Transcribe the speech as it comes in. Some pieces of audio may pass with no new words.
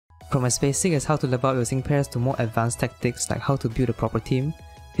From as basic as how to level up your sync pairs to more advanced tactics like how to build a proper team,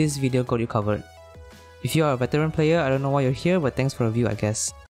 this video got you covered. If you are a veteran player, I don't know why you're here, but thanks for the view I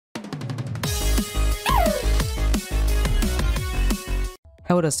guess.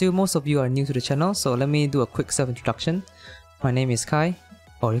 I would assume most of you are new to the channel, so let me do a quick self-introduction. My name is Kai,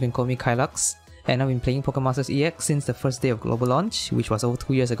 or you can call me Kailux, and I've been playing Pokémon Masters EX since the first day of global launch, which was over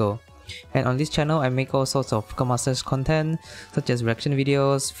 2 years ago. And on this channel, I make all sorts of Pokémon Masters content, such as reaction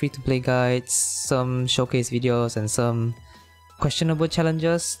videos, free-to-play guides, some showcase videos, and some questionable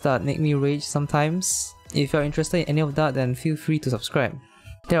challenges that make me rage sometimes. If you're interested in any of that, then feel free to subscribe.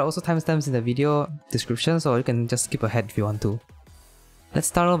 There are also timestamps in the video description, so you can just skip ahead if you want to. Let's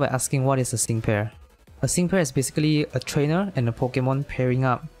start off by asking what is a sync pair. A sync pair is basically a trainer and a Pokemon pairing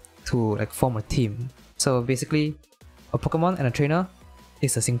up to form a team. So basically, a Pokemon and a trainer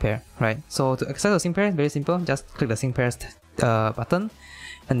is a sync pair, right? So to access a sync pair, very simple, just click the sync pairs button,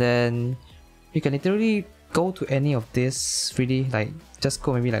 and then you can literally go to any of this really, just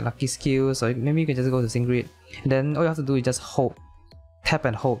go maybe lucky skills, or maybe you can just go to sync grid. And then all you have to do is just tap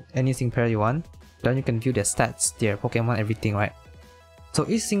and hold any sync pair you want. Then you can view their stats, their Pokemon, everything, right? So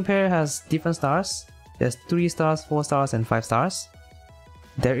each sync pair has different stars. There's 3 stars, 4 stars, and 5 stars.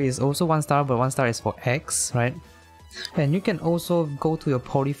 There is also 1 star, but 1 star is for X, right? And you can also go to your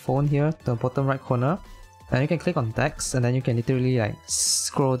polyphone here, the bottom right corner, and you can click on text, and then you can literally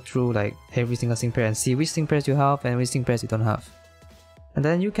scroll through every single sync pair and see which sync pairs you have and which sync pairs you don't have. And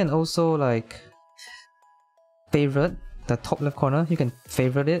then you can also favorite the top left corner. You can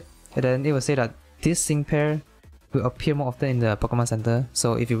favorite it, and then it will say that this sync pair will appear more often in the Pokemon Center.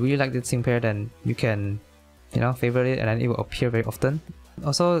 So if you really like this sync pair, then you can, favorite it, and then it will appear very often.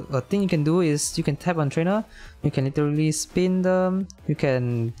 Also, a thing you can do is you can tap on trainer, you can literally spin them, you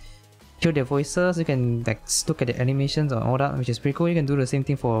can hear their voices, you can look at the animations and all that, which is pretty cool. You can do the same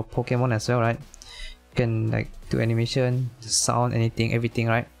thing for Pokemon as well, right? You can do animation, sound, anything, everything,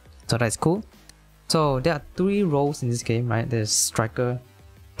 right? So that's cool. So there are 3 roles in this game, right? There's striker,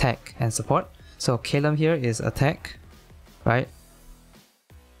 tech, and support. So Kailux here is attack, right?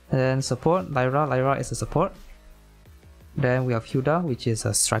 And then support, Lyra is a support. Then we have Hilda, which is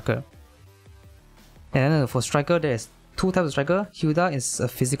a striker. And then for striker, there's 2 types of striker. Hilda is a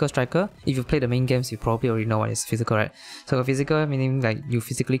physical striker. If you play the main games, you probably already know what is physical, right? So a physical meaning you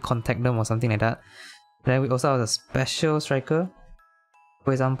physically contact them or something like that. Then we also have a special striker.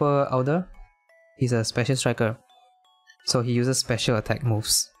 For example, Alder, he's a special striker. So he uses special attack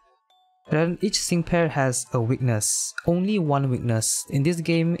moves. Then each sync pair has a weakness. Only 1 weakness. In this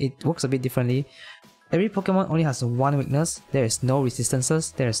game, it works a bit differently. Every Pokemon only has 1 weakness. There is no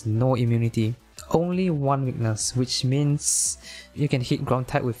resistances, there is no immunity. Only 1 weakness, which means you can hit ground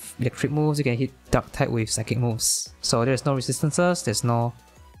type with electric moves, you can hit dark type with psychic moves. So there's no resistances, there's no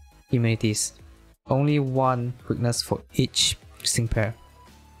immunities. Only 1 weakness for each sync pair.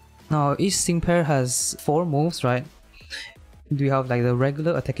 Now each sync pair has 4 moves, right? We have the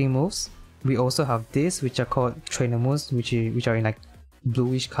regular attacking moves. We also have this, which are called trainer moves, which are in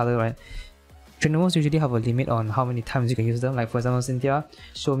bluish color, right? Trainer moves usually have a limit on how many times you can use them. For example, Cynthia,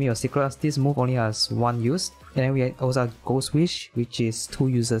 show me your secrets. This move only has 1 use. And then we also have Ghost Wish, which is 2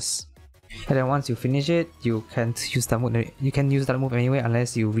 uses. And then once you finish it, you can't use that move. You can use that move anyway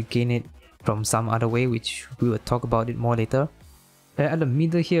unless you regain it from some other way, which we will talk about it more later. And at the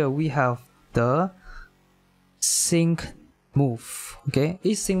middle here, we have the sync move. Okay,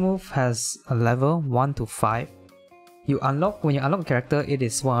 each sync move has a level 1 to 5. When you unlock a character, it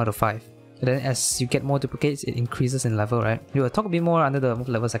is 1 out of 5. And then as you get more duplicates, it increases in level, right? We will talk a bit more under the move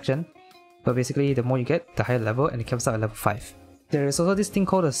level section. But basically, the more you get, the higher level, and it caps out at level 5. There is also this thing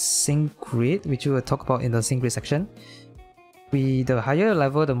called a sync grid, which we will talk about in the sync grid section. The higher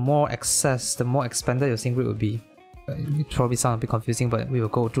level, the more access, the more expanded your sync grid will be. It probably sounds a bit confusing, but we will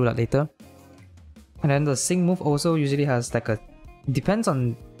go through that later. And then the sync move also usually has depends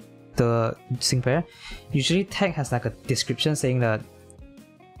on the sync pair. Usually tag has a description saying that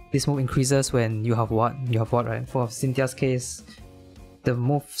this move increases when you have what, right? For Cynthia's case, the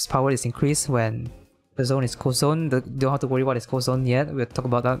move's power is increased when the zone is cold zone. Don't have to worry about its cold zone yet, we'll talk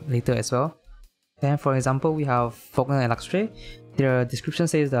about that later as well. And for example, we have Faulkner and Luxray. Their description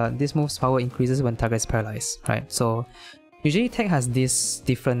says that this move's power increases when target is paralyzed, right? So usually tag has this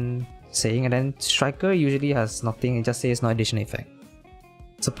different saying, and then striker usually has nothing, it just says no additional effect.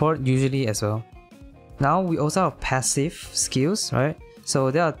 Support usually as well. Now we also have passive skills, right?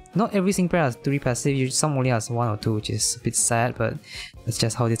 So not every sync pair has 3 passive, some only has 1 or 2, which is a bit sad, but that's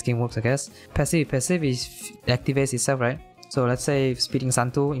just how this game works, I guess. Passive is activates itself, right? So let's say Speeding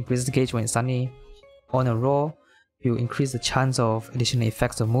Sun 2 increases gauge when it's sunny. On a roll, you increase the chance of additional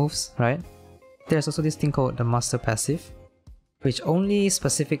effects or moves, right? There's also this thing called the Master Passive, which only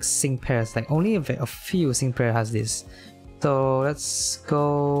specific sync pairs, like only a few sync pair has this. So let's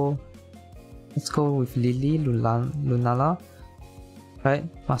go with Lily Lunala. Right,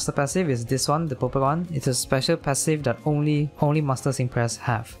 Master Passive is this one, the purple one. It's a special passive that only Master Sync pairs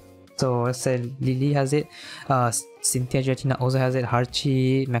have. So let's say Lily has it, Cynthia Giratina also has it,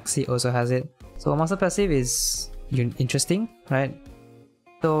 Harchi, Maxi also has it. So Master Passive is interesting, right?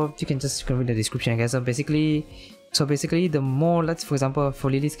 So you can read the description, I guess. So basically the more, let's for example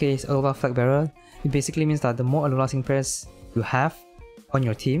for Lily's case, Alola Flag Bearer, it basically means that the more Alola Sync pairs you have on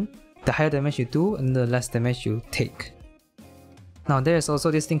your team, the higher damage you do and the less damage you take. Now there is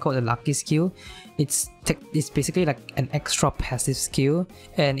also this thing called the Lucky skill. It's basically like an extra passive skill,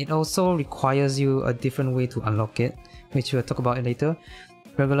 and it also requires you a different way to unlock it, which we'll talk about it later.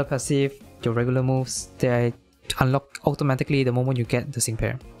 Regular passive, your regular moves, they unlock automatically the moment you get the sync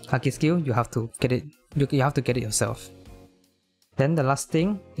pair. Lucky skill, you have to get it. You have to get it yourself. Then the last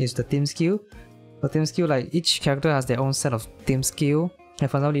thing is the team skill. The team skill, like each character has their own set of team skill. And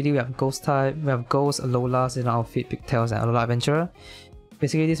for now, Lily, we have Ghost type, we have Ghost, Alola, in our outfit, Pigtails, and Alola Adventurer.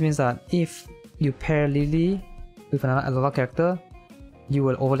 Basically, this means that if you pair Lily with another Alola character, you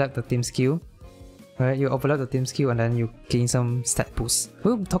will overlap the team skill. Right? You overlap the team skill and then you gain some stat boost.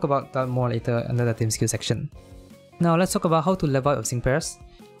 We'll talk about that more later under the team skill section. Now let's talk about how to level up your sync pairs.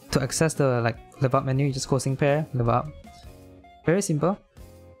 To access the level up menu, you just go sync pair, level up. Very simple.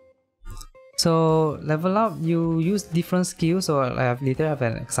 So level up, you use different skills. So I have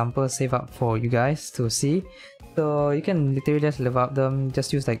an example save up for you guys to see. So you can literally just level up them.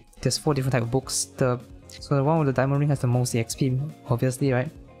 Just use there's 4 different type of books. So the one with the diamond ring has the most EXP, obviously, right?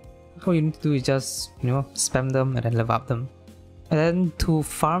 All you need to do is just spam them and then level up them. And then to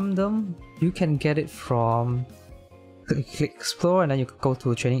farm them, you can get it from click explore, and then you go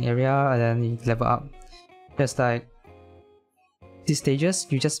to training area and then you level up. Just like these stages,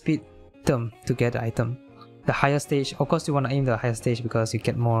 you just beat them to get the item. The higher stage, of course you want to aim the higher stage because you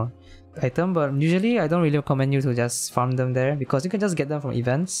get more item, but usually I don't really recommend you to just farm them there because you can just get them from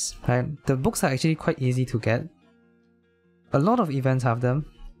events, right? The books are actually quite easy to get. A lot of events have them.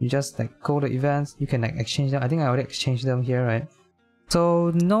 You just go to events, you can exchange them. I think I already exchanged them here, right?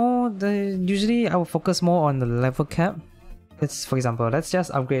 So usually I will focus more on the level cap. For example, let's just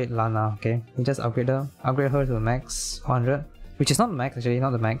upgrade Lana, okay? You just upgrade her to max 100. Which is not max, actually,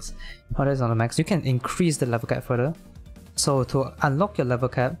 not the max. No, that's not the max. You can increase the level cap further. So to unlock your level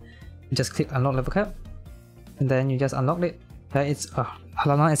cap, you just click unlock level cap, and then you just unlock it. Right? It's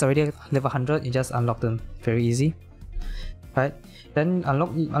Alana is already level 100. You just unlock them, very easy. Right? Then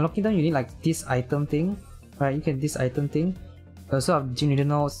unlocking them, you need this item thing. Right? You can this item thing. You also have Gym Leader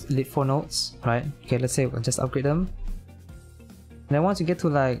nodes, Elite 4 nodes. Right? Okay, let's say we'll just upgrade them. And then once you get to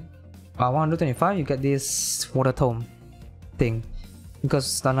 125, you get this Water Tome thing.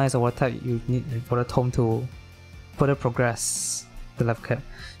 Because Lana is a water type, you need Water Tome to further progress the level cap.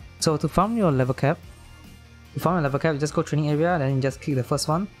 So to farm your level cap, you just go training area and then you just click the first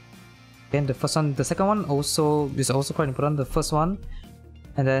one. Then the second one is also quite important. The first one,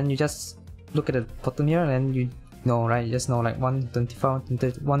 and then you just look at the bottom here, and then you know, right? You just know 125,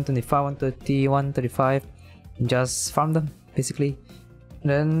 125, 130, 135. You just farm them basically. And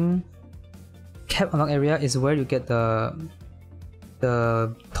then cap unlock area is where you get the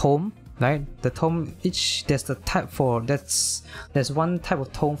tome, right? The tome, there's the type there's one type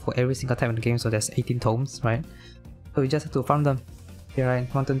of tome for every single type in the game, so there's 18 tomes, right? So you just have to farm them. Here, right?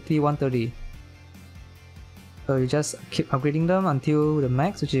 120, 130. So you just keep upgrading them until the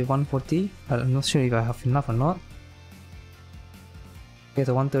max, which is 140. I'm not sure if I have enough or not. Okay,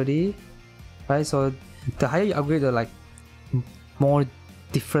 so 130. Right, so the higher you upgrade, the more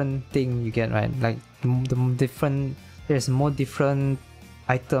different thing you get, right? There's more different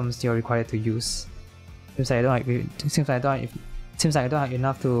items you're required to use. Seems like I don't have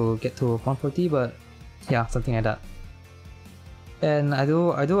enough to get to 140, but yeah, something like that. And I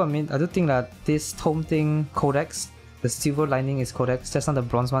do think that this tome thing, Codex, the silver lining is Codex, just not the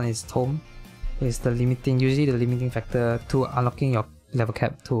bronze one is tome, is usually the limiting factor to unlocking your level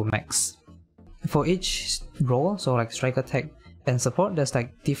cap to max. For each role, so striker, tech, and support, there's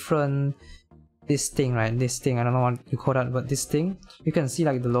different this thing, right? This thing, I don't know what you call that, but this thing, you can see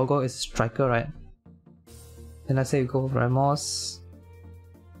the logo is striker, right? And let's say you go for Ramos,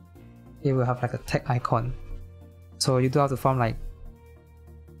 it will have a tech icon. So you do have to farm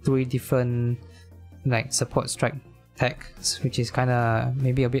 3 different support, strike, tech, which is kinda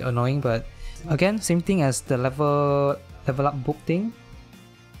maybe a bit annoying, but again, same thing as the level up book thing.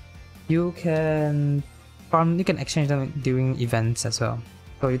 You can farm. You can exchange them during events as well.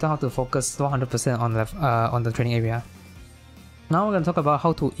 So you don't have to focus 100% on the training area. Now we're gonna talk about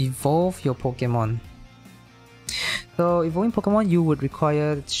how to evolve your Pokemon. So evolving Pokemon, you would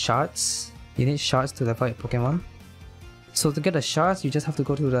require shards. You need shards to level your Pokemon. So to get the shards, you just have to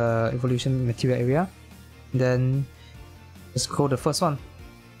go to the evolution material area. Then just go the first one.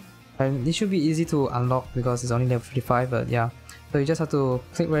 And it should be easy to unlock because it's only level 55, but yeah. So you just have to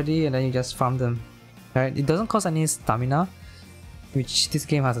click ready and then you just farm them. Right? It doesn't cost any stamina, which this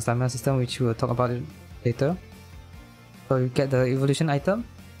game has a stamina system, which we'll talk about it later. So you get the evolution item.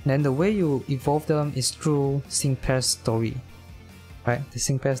 Then the way you evolve them is through sync pair story. Right? The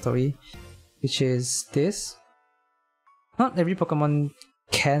sync pair story, which is this. Not every Pokemon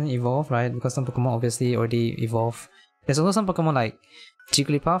can evolve, right? Because some Pokemon obviously already evolve. There's also some Pokemon like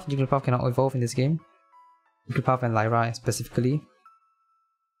Jigglypuff. Jigglypuff cannot evolve in this game. Jigglypuff and Lyra specifically.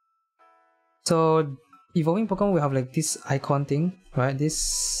 So evolving Pokemon will have like this icon thing, right?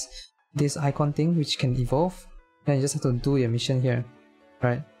 This icon thing which can evolve. And you just have to do your mission here,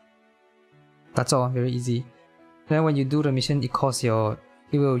 right? That's all, very easy. Then when you do the mission, it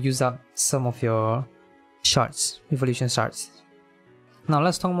will use up some of your shards, evolution shards. Now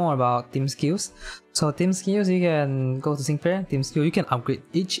let's talk more about team skills. So team skills, you can go to sync pair, team skill, you can upgrade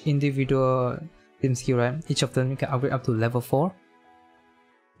each individual team skill, right? Each of them you can upgrade up to level 4.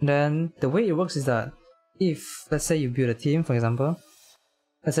 Then the way it works is that if, let's say you build a team, for example,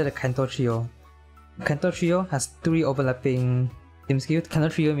 let's say the Kanto Trio. Kanto Trio has 3 overlapping team skills. Kanto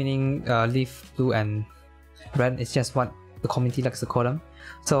Trio meaning leaf, blue and red, it's just what the community likes to call them.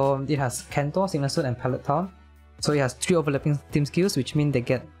 So it has Kanto, Signature and Pallet Town. So it has 3 overlapping team skills, which mean they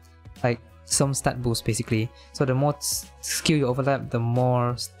get like some stat boost basically. So the more skill you overlap, the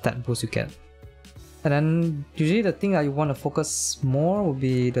more stat boost you get. And then usually the thing that you want to focus more would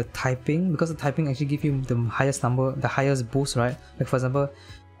be the typing, because the typing actually gives you the highest number, the highest boost, right? Like for example,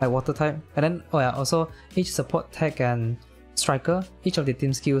 like water type. And then also each support tag and striker, each of the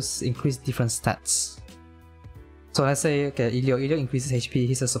team skills increase different stats. So let's say okay, Ilio increases HP,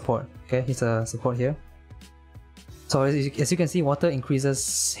 he's a support. Okay, he's a support here. So as you can see, water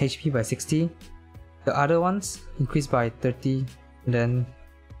increases HP by 60. The other ones increase by 30 and then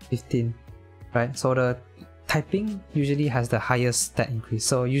 15. Right, so the typing usually has the highest stat increase.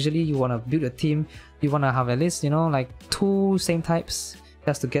 So usually you want to build a team, you want to have at least, you know, like 2 same types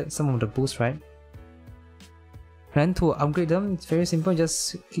just to get some of the boost, right? And to upgrade them, it's very simple.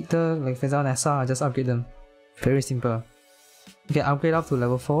 Just click the, like for example, SR, just upgrade them. Very simple. You can upgrade up to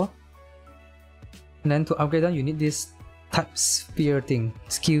level 4. And then to upgrade them, you need this type sphere thing,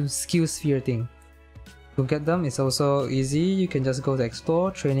 skill sphere thing. To get them, it's also easy. You can just go to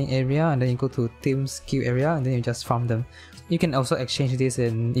explore, training area, and then you go to team skill area, and then you just farm them. You can also exchange this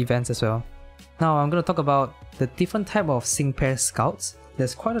in events as well. Now I'm going to talk about the different type of sync pair scouts.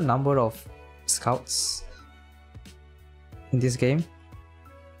 There's quite a number of scouts in this game.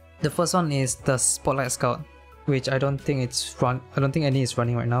 The first one is the Spotlight Scout, which I don't think any is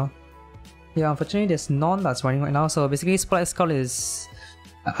running right now. Yeah, unfortunately there's none that's running right now. So basically Spotlight Scout is,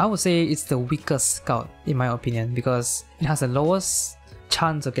 I would say it's the weakest scout in my opinion, because it has the lowest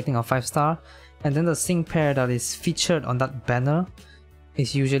chance of getting a 5-star, and then the sync pair that is featured on that banner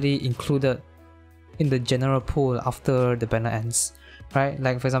is usually included in the general pool after the banner ends, right?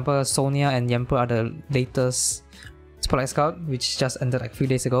 Like for example, Sonia and Yamper are the latest Spotlight Scout, which just ended like a few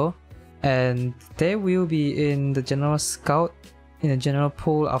days ago, and they will be in the general scout, in the general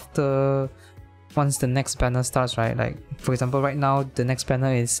pool after once the next banner starts, right? Like for example, right now the next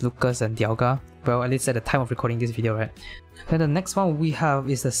banner is Lucas and Dialga, well at least at the time of recording this video, right? Then the next one we have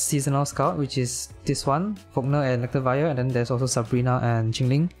is the Seasonal Scout, which is this one, Faulkner and Electivire, and then there's also Sabrina and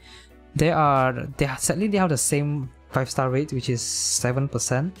Jingling. Sadly they have the same 5-star rate, which is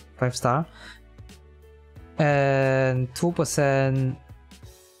 7% 5-star, and 2%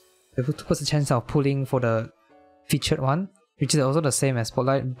 chance of pulling for the featured one, which is also the same as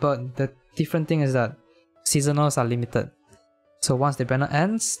Spotlight, but the different thing is that seasonals are limited. So once the banner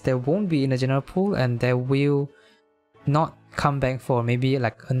ends, they won't be in the general pool, and they will not come back for maybe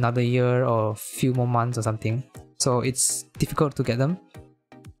like another year or a few more months or something. So it's difficult to get them.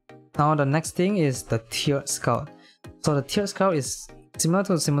 Now the next thing is the Tiered Scout. So the Tiered Scout is similar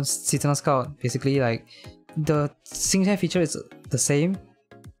to the Seasonal Scout. Basically, like the signature feature is the same,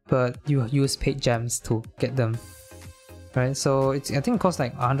 but you use paid gems to get them. Right, so I think it costs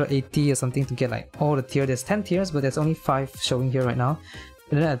like 180 or something to get like all the tiers. There's 10 tiers, but there's only 5 showing here right now.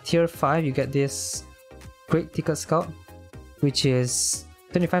 And then at tier 5 you get this Great Ticket Scout, which is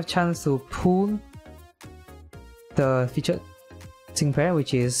 25 chance to pull the featured sync pair,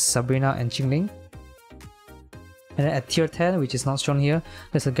 which is Sabrina and Jingling. And then at tier 10, which is not shown here,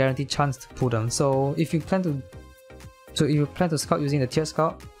 there's a guaranteed chance to pull them. So if you plan to scout using the tier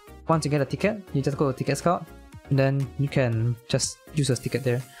scout, once you get a ticket, you just go to ticket scout, and then you can just use your ticket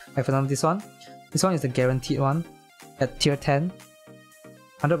there. Like for example, this one is the guaranteed one at tier 10,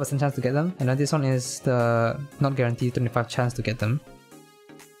 100% chance to get them, and then this one is the not guaranteed 25 chance to get them.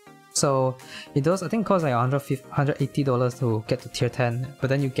 So it does, I think, cost like $180 to get to tier 10, but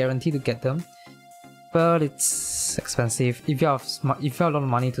then you guarantee to get them. But it's expensive. If you have a lot of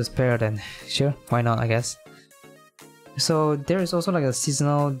money to spare, then sure, why not, I guess. So there is also like a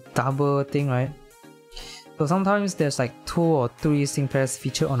seasonal double thing, right? So sometimes there's like 2 or 3 sync pairs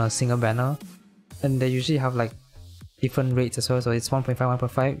featured on a single banner, and they usually have like different rates as well. So it's 1.5,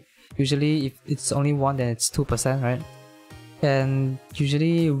 1.5. Usually if it's only 1, then it's 2%, right? And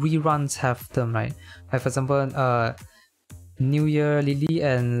usually reruns have them, right? Like for example, New Year Lily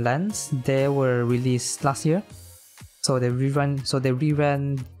and Lance, they were released last year, so they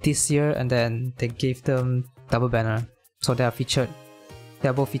reran this year, and then they gave them double banner, so they are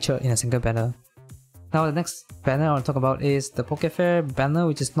both featured in a single banner. Now the next banner I want to talk about is the Pokefair banner,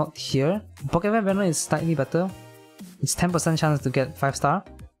 which is not here. Pokefair banner is slightly better. It's 10% chance to get 5-star,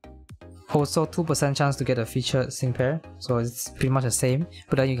 also 2% chance to get a featured sync pair, so it's pretty much the same,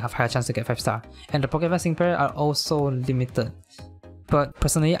 but then you have higher chance to get 5-star. And the Pokémon sync pair are also limited, but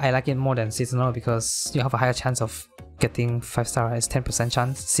personally I like it more than seasonal because you have a higher chance of getting 5-star. It's 10%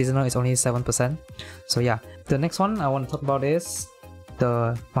 chance, seasonal is only 7%. So yeah, the next one I want to talk about is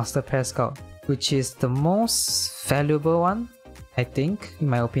the Master Pair Scout, which is the most valuable one, I think, in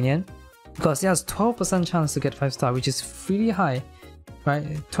my opinion, because it has 12% chance to get 5-star, which is really high. Right,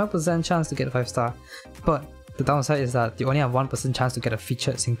 12% chance to get a 5-star, but the downside is that you only have 1% chance to get a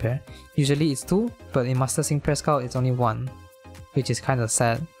featured sync pair. Usually it's 2, but in Master Sync Pair Scout it's only 1, which is kind of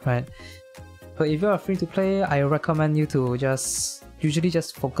sad, right? But if you are free to play, I recommend you to usually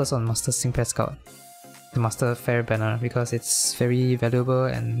just focus on Master Sync Pair Scout, the Master Fair banner, because it's very valuable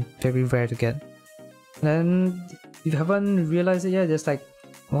and very rare to get. Then, if you haven't realized it yet, there's like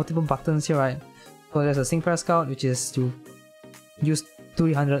multiple buttons here, right? So there's a Sync Pair Scout, which is to use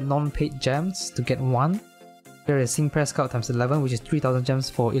 300 non-paid gems to get 1. There is Sync Pair Scout times 11, which is 3000 gems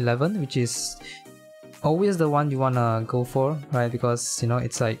for 11, which is always the one you wanna go for, right? Because, you know,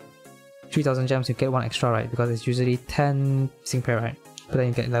 it's like 3000 gems, you get 1 extra, right? Because it's usually 10 Sync Pair, right? But then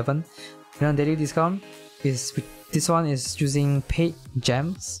you get 11. And then daily discount is, this one is using paid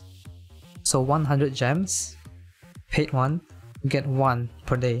gems. So 100 gems, paid 1, you get 1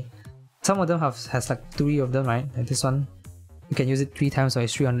 per day. Some of them has like 3 of them, right? Like this one, you can use it 3 times, so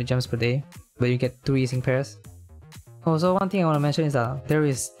it's 300 gems per day, but you get 3 sync pairs. Also, one thing I want to mention is that there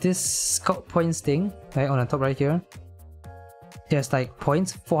is this scout points thing, right, on the top right here. There's like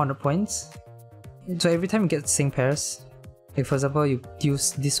points, 400 points. So every time you get sync pairs, like for example, you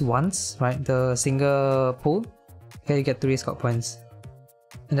use this once, right, the single pull, okay, you get 3 scout points.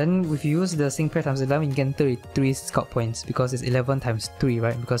 And then if you use the sync pair times 11, you get 33 scout points, because it's 11 times 3,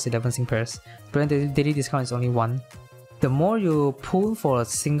 right, because 11 sync pairs. But then the daily discount is only 1. The more you pull for a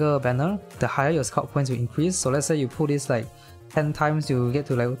single banner, the higher your scout points will increase. So let's say you pull this like 10 times, you get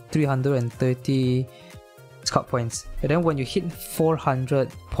to like 330 scout points. And then when you hit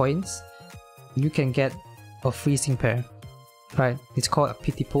 400 points, you can get a free sync pair, right? It's called a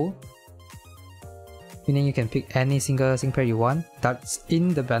pity pull, meaning you can pick any single sync pair you want. That's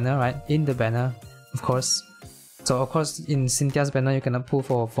in the banner, right? In the banner, of course. So of course, in Cynthia's banner, you cannot pull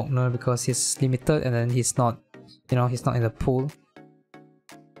for Faulkner because he's limited, and then he's not, you know, he's not in the pool.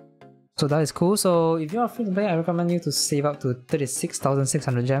 So that is cool. So if you are free to play, I recommend you to save up to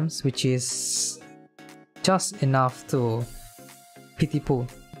 36,600 gems, which is just enough to pity pool.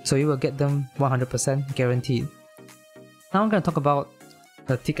 So you will get them 100% guaranteed. Now I'm going to talk about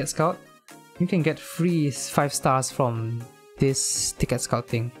the Ticket Scout. You can get free 5 stars from this Ticket Scout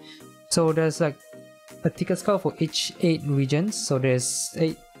thing. So there's like a Ticket Scout for each 8 regions. So there's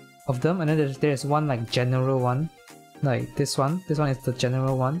 8 of them, and then there's one like general one, like this one. This one is the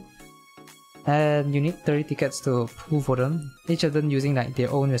general one, and you need 30 tickets to pull for them. Each of them using like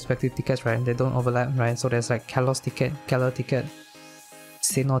their own respective tickets, right? They don't overlap, right? So there's like Kalos ticket, Galar ticket,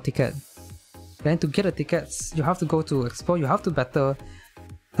 Sinnoh ticket. Then to get the tickets, you have to go to Explore. You have to battle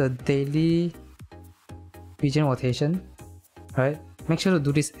the daily region rotation, right? Make sure to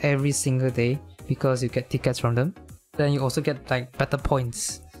do this every single day because you get tickets from them. Then you also get like better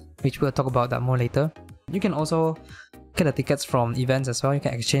points, which we'll talk about that more later. You can also get the tickets from events as well. You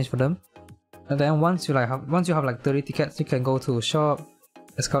can exchange for them. And then once you have like 30 tickets, you can go to shop,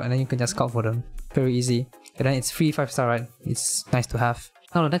 scout, and then you can just scout for them. Very easy. And then it's free 5-star, right? It's nice to have.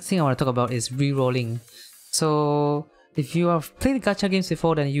 Now the next thing I want to talk about is re-rolling. So if you have played gacha games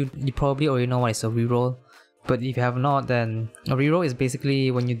before, then you probably already know what is a reroll. But if you have not, then a reroll is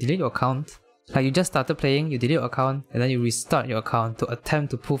basically when you delete your account. Like you just started playing, you delete your account, and then you restart your account to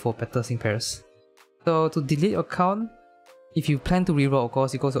attempt to pull for better sync pairs. So to delete your account, if you plan to reroll, of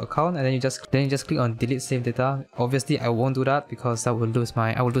course, you go to account and then you just click on delete save data. Obviously, I won't do that because I will lose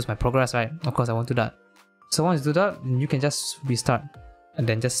my progress, right? Of course, I won't do that. So once you do that, you can just restart and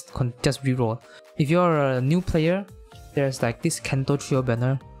then just reroll. If you're a new player, there's like this Kanto Trio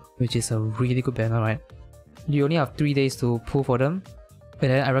banner, which is a really good banner, right? You only have 3 days to pull for them,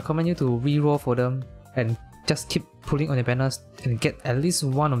 and then I recommend you to reroll for them and just keep pulling on the banners and get at least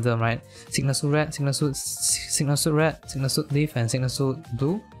one of them, right? Signal Suit Red, Signal Suit Red, Signal Suit Leaf, and Signal Suit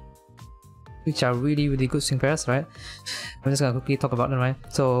Blue, which are really good sync pairs, right? I'm just gonna quickly talk about them, right?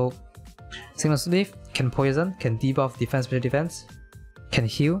 So Signal Suit Leaf can poison, can debuff defense, special defense, can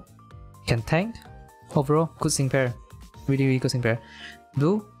heal, can tank. Overall, good sync pair. Really good sync pair.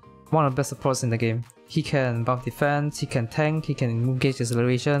 Blue, one of the best supports in the game. He can buff defense, he can tank, he can move gauge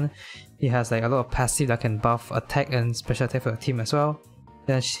acceleration. He has like a lot of passive that can buff attack and special attack for your team as well.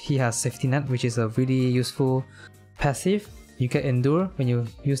 Then he has Safety Net, which is a really useful passive. You get Endure when you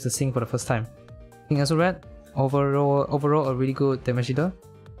use the sync for the first time. Signal Suit Red, overall a really good damage dealer.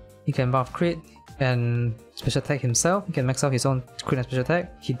 He can buff crit and special attack himself. He can max out his own crit and special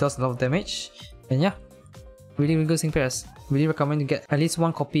attack. He does a lot of damage. And yeah, really good sync pairs. Really recommend you get at least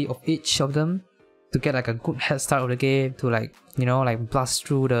one copy of each of them to get like a good head start of the game, to like, you know, like blast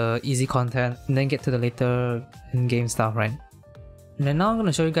through the easy content and then get to the later in-game stuff, right? And then now I'm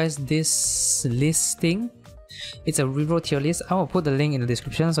gonna show you guys this list thing. It's a reroll tier list. I will put the link in the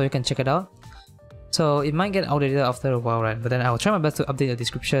description so you can check it out. So it might get outdated after a while, right? But then I will try my best to update the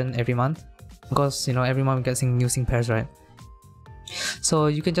description every month, because you know every month we get new sync pairs, right? So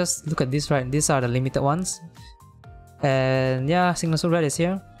you can just look at this, right? These are the limited ones. And yeah, Signal Suit Red is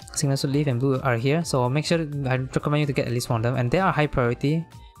here. Signal Suit Leaf and Blue are here, so make sure I recommend you to get at least one of them, and they are high priority.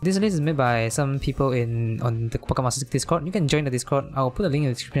 This list is made by some people on the Pokémon Masters Discord. You can join the Discord. I'll put a link in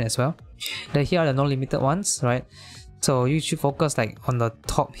the description as well. Then here are the non-limited ones, right? So you should focus like on the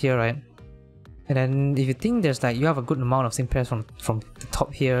top here, right? And then if you think there's like you have a good amount of sync pairs from the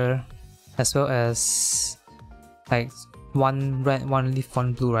top here, as well as like one red, one leaf,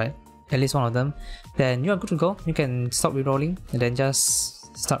 one blue, right? At least one of them, then you are good to go. You can stop rerolling and then just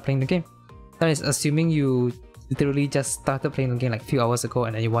start playing the game. That is assuming you literally just started playing the game like a few hours ago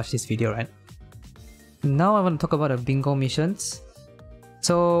and then you watch this video, right? Now I want to talk about the bingo missions.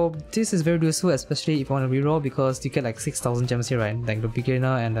 So this is very useful, especially if you want to reroll, because you get like 6,000 gems here, right? Like the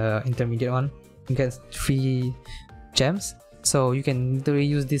beginner and the intermediate one, you get 3 gems. So you can literally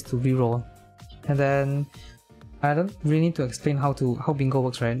use this to reroll. And then I don't really need to explain how bingo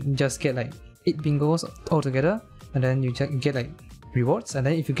works, right? You just get like 8 bingos all together, and then you get like rewards, and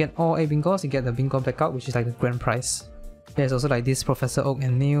then if you get all 8 bingos, you get the bingo blackout, which is like the grand prize. There's also like this Professor Oak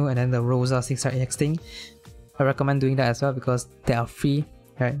and Mew, and then the Rosa 6-star EX thing. I recommend doing that as well because they are free,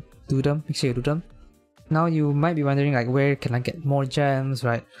 right? Do them, make sure you do them. Now you might be wondering like, where can I get more gems,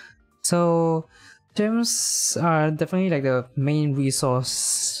 right? So gems are definitely like the main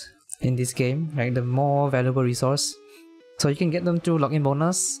resource in this game, like the more valuable resource. So you can get them through login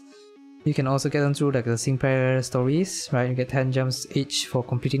bonus. You can also get them through like the sync pair stories, right? You get 10 gems each for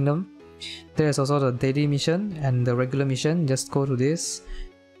completing them. There's also the daily mission and the regular mission. Just go to this,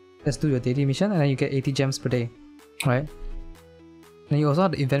 just do your daily mission, and then you get 80 gems per day, right? Then you also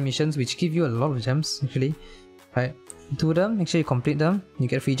have the event missions, which give you a lot of gems actually, right? Do them, make sure you complete them, you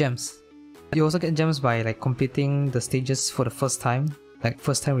get free gems. You also get gems by like completing the stages for the first time, like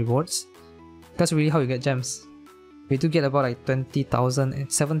first time rewards. That's really how you get gems. We do get about like 20,000,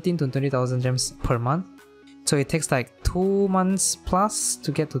 17 to 20,000 gems per month. So it takes like 2 months plus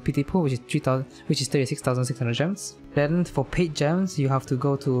to get to PT pool, which is 36,600 gems. Then for paid gems, you have to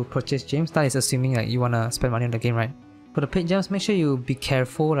go to purchase gems. That is assuming like you wanna spend money on the game, right? For the paid gems, make sure you be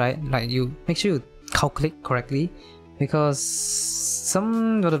careful, right? Like you make sure you calculate correctly, because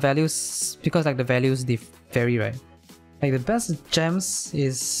some of the values, like the values they vary, right? Like the best gems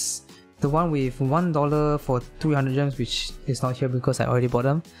is the one with $1 for 300 gems, which is not here because I already bought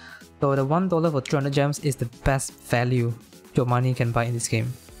them. So the $1 for 300 gems is the best value your money can buy in this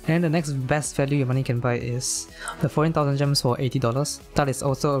game. And the next best value your money can buy is the 14,000 gems for $80. That is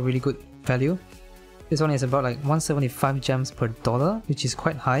also a really good value. This one is about like 175 gems per dollar, which is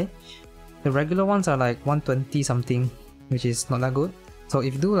quite high. The regular ones are like 120 something, which is not that good. So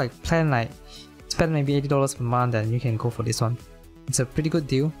if you do like plan like spend maybe $80 per month, then you can go for this one. It's a pretty good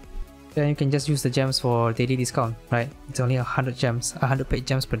deal. Then you can just use the gems for daily discount, right? It's only 100 gems, 100 paid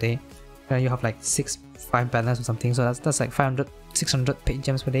gems per day. and you have like 5 banners or something, so that's like 500 600 paid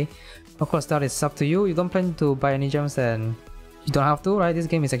gems per day. Of course, that is up to you. You don't plan to buy any gems, then you don't have to, right? This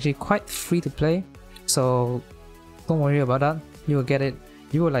game is actually quite free to play, so don't worry about that. You will get it.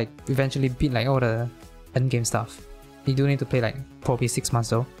 You will like eventually beat like all the end game stuff. You do need to play like probably 6 months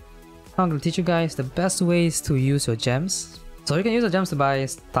though. Now I'm going to teach you guys the best ways to use your gems. So you can use the gems to buy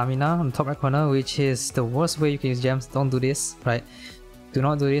stamina on the top right corner, which is the worst way you can use gems. Don't do this, right? Do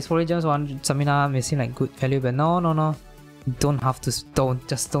not do this. 40 gems, 1 stamina may seem like good value, but no. You don't have to.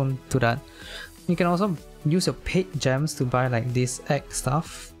 Just don't do that. You can also use your paid gems to buy like this egg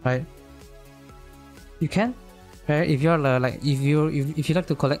stuff, right? You can, right? If you're if you like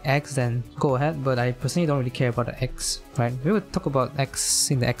to collect eggs, then go ahead. But I personally don't really care about the eggs, right? We will talk about eggs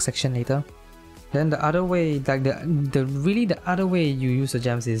in the egg section later. Then the other way, like the other way you use the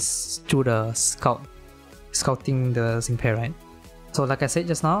gems is through the scouting the sync pair, right? So like I said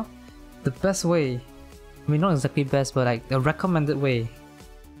just now, the best way, I mean not exactly best, but like the recommended way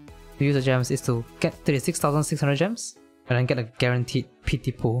to use the gems is to get 36,600 gems and then get a guaranteed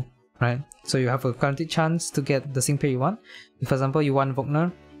PT pool, right? So you have a guaranteed chance to get the sync pair you want. If, for example, you want Wagner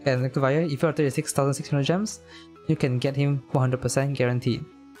and Electivire, if you have 36,600 gems, you can get him 100% guaranteed.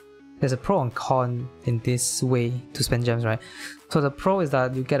 There's a pro and con in this way to spend gems, right? So the pro is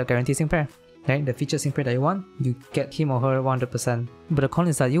that you get a guaranteed sync pair, right? The featured sync pair that you want, you get him or her 100%. But the con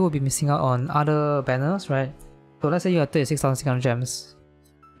is that you will be missing out on other banners, right? So let's say you have 36,600 gems.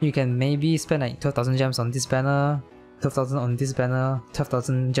 You can maybe spend like 12,000 gems on this banner, 12,000 on this banner,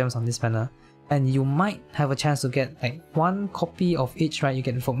 12,000 gems on this banner. And you might have a chance to get like 1 copy of each, right? You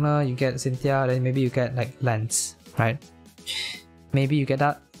get Faulkner, you get Cynthia, then maybe you get like Lance, right? Maybe you get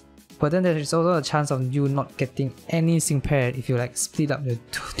that. But then there is also a chance of you not getting any sync pair if you like split up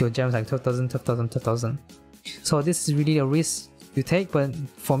your gems like 12,000, 12,000, 12,000. So this is really a risk you take, but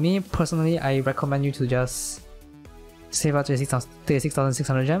for me personally, I recommend you to just save out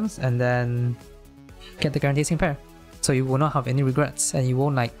 36,600 gems and then get the guaranteed sync pair. So you will not have any regrets and you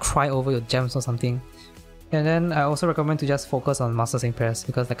won't like cry over your gems or something. And then I also recommend to just focus on master sync pairs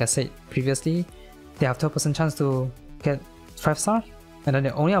because like I said previously, they have 12% chance to get 5-star. And then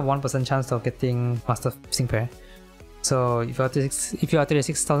they only have 1% chance of getting master sync pair. So if you are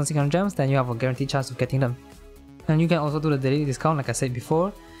 36,600 gems, then you have a guaranteed chance of getting them. And you can also do the daily discount, like I said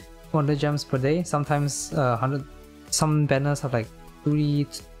before, 100 gems per day. Sometimes 100. Some banners have like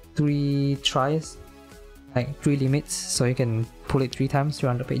 3 tries, like 3 limits, so you can pull it 3 times,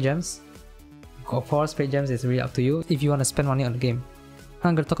 300 paid gems. Of course, paid gems is really up to you if you want to spend money on the game.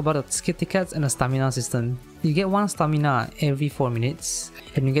 I'm going to talk about the skip tickets and the stamina system. You get 1 stamina every 4 minutes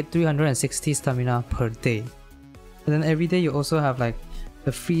and you get 360 stamina per day. And then every day you also have like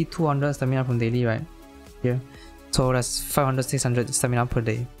the free 200 stamina from daily, right? Here. So that's 500, 600 stamina per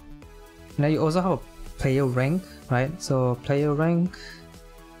day. Now you also have a player rank, right? So player rank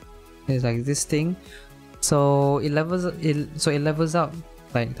is like this thing. So it levels up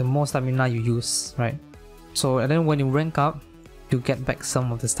like the more stamina you use, right? So and then when you rank up, you get back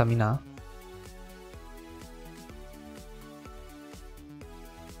some of the stamina.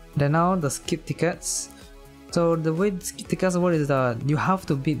 Then now the skip tickets. So the way skip tickets work is that you have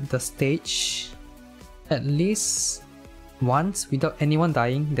to beat the stage at least once without anyone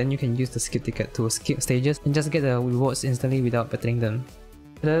dying, then you can use the skip ticket to skip stages and just get the rewards instantly without battling them.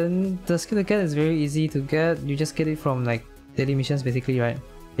 Then the skip ticket is very easy to get. You just get it from like daily missions basically, right?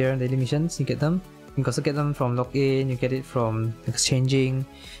 Here daily missions, you get them. You can also get them from login, you get it from exchanging,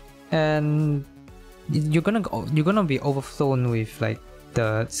 and you're gonna be overflown with like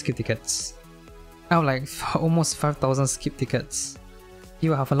the skip tickets. I have like almost 5,000 skip tickets. You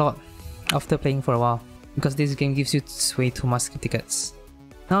will have a lot after playing for a while because this game gives you way too much skip tickets.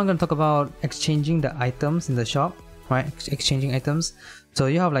 Now I'm gonna talk about exchanging the items in the shop, right? Exchanging items. So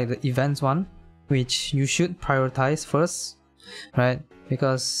you have like the events one, which you should prioritize first, right?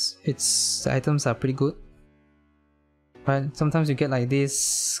 Because the items are pretty good, right? Sometimes you get like these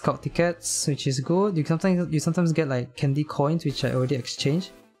scout tickets, which is good. You sometimes get like candy coins, which I already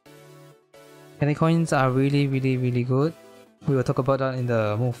exchanged. Candy coins are really good. We will talk about that in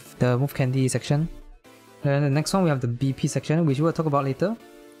the move candy section. Then the next one we have the BP section, which we will talk about later,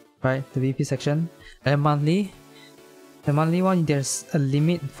 right? The BP section. And the monthly one, there's a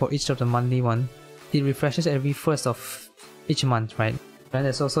limit for each of the monthly one. It refreshes every 1st of each month, right? And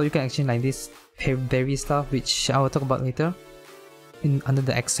there's also, you can exchange like this berry stuff, which I will talk about later under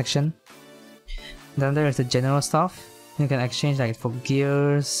the X section. Then there is the general stuff. You can exchange like for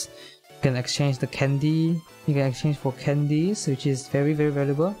gears. You can exchange the candy. You can exchange for candies, which is very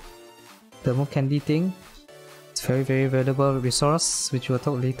valuable. The move candy thing, it's very valuable resource, which we'll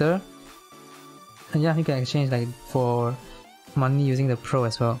talk later. And yeah, you can exchange like for money using the Pro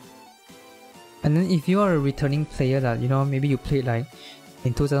as well. And then if you are a returning player that, you know, maybe you played like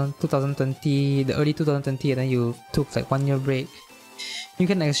in 2020, the early 2020, and then you took like 1 year break, you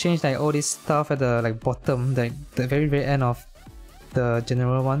can exchange like all this stuff at the like bottom, like the very end of the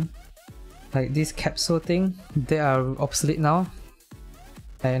general one. Like this capsule thing, they are obsolete now.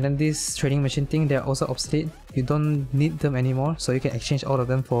 And then this trading machine thing, they're also obsolete. You don't need them anymore, so you can exchange all of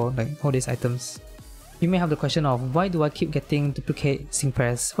them for like all these items. You may have the question of, why do I keep getting duplicate sync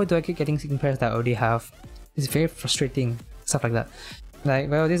pairs? Why do I keep getting sync pairs that I already have? It's very frustrating, stuff like that. Like,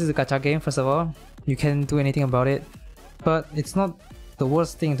 well, this is a gacha game, first of all. You can't do anything about it. But it's not the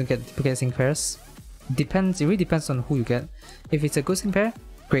worst thing to get duplicate sync pairs. It really depends on who you get. If it's a good sync pair,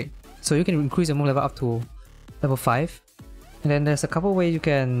 great. So you can increase your move level up to level 5. And then there's a couple ways you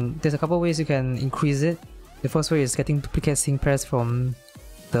can increase it. The first way is getting duplicate sync pairs from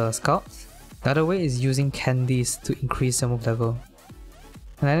the scouts. The other way is using candies to increase your move level.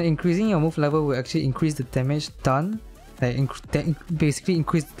 And then increasing your move level will actually increase the damage done. Like basically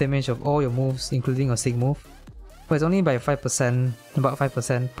increase the damage of all your moves, including your sync move. But it's only by 5%, about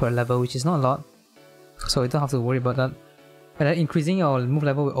 5% per level, which is not a lot. So you don't have to worry about that. And then increasing your move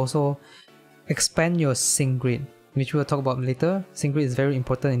level will also expand your sync grid, which we'll talk about later. Sync grid is very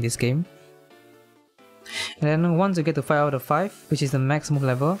important in this game. And then once you get to 5 out of 5, which is the max move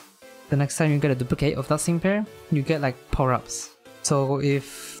level, the next time you get a duplicate of that sync pair, you get like power-ups. So for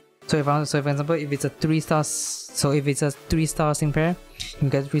example, if it's a 3-star, so if it's a 3-star sync pair, you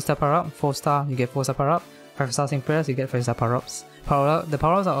get 3-star power-up, 4-star, you get 4-star power-up, 5-star sync pairs, you get 5-star power-ups. The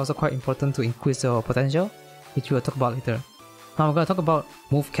power-ups are also quite important to increase your potential, which we will talk about later. Now we're going to talk about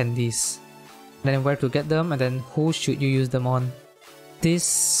move candies, then where to get them, and then who should you use them on.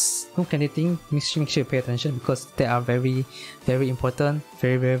 This move candy thing, make sure you pay attention because they are very important,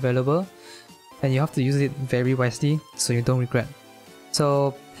 very valuable, and you have to use it very wisely so you don't regret.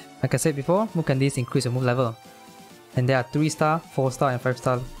 So like I said before, move candies increase your move level, and there are 3-star, 4-star and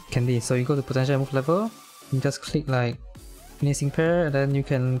 5-star candies. So you go to potential move level, you just click like any sync pair, and then you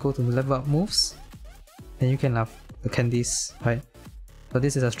can go to level up moves, and you can have the candies, right? So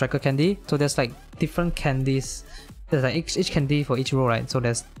this is a striker candy, so there's like different candies. There's like each candy for each role, right? So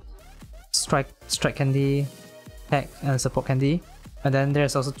there's strike candy, hack and support candy, and then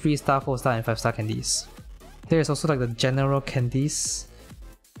there's also 3-star, 4-star and 5-star candies. There's also like the general candies.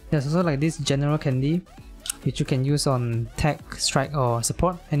 There's also like this general candy which you can use on tech, strike or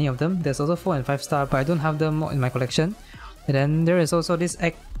support, any of them. There's also 4 and 5-star, but I don't have them in my collection. And then there is also this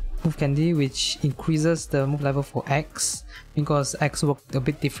X move candy which increases the move level for X, because X work a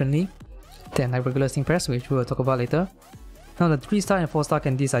bit differently than like regular sync pairs, which we will talk about later. Now the 3-star and 4-star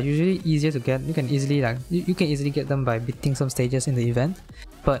candies are usually easier to get. You can easily get them by beating some stages in the event,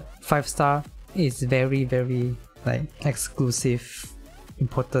 but 5-star is very like exclusive,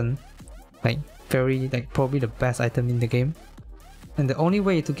 important, like probably the best item in the game. And the only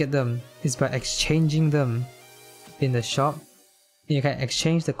way to get them is by exchanging them in the shop. You can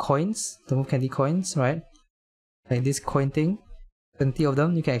exchange the coins, the move candy coins, right? Like this coin thing, 20 of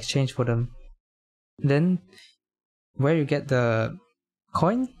them you can exchange for them. Then where you get the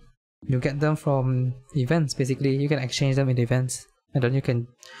coin, you get them from events. Basically you can exchange them in the events, and then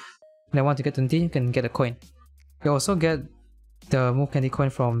once you get 20 you can get a coin. You also get the move candy coin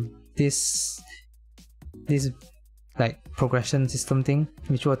from this like progression system thing,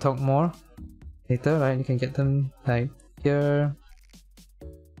 which we'll talk more later, right? You can get them like here,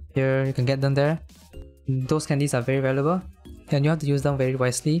 you can get them there. Those candies are very valuable, and you have to use them very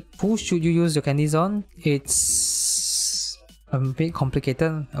wisely. Who should you use your candies on? It's a bit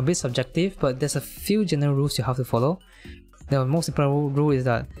complicated, a bit subjective, but there's a few general rules you have to follow. The most important rule is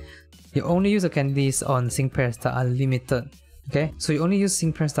that you only use the candies on sync pairs that are limited. Okay, so you only use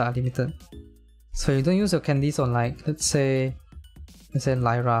sync pairs that are limited. So you don't use your candies on like let's say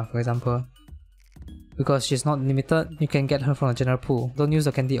Lyra for example, because she's not limited. You can get her from the general pool. Don't use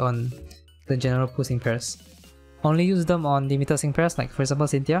the candy on the general pool sync pairs. Only use them on limited sync pairs, like for example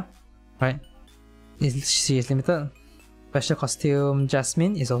Cynthia, right? She is limited. Special costume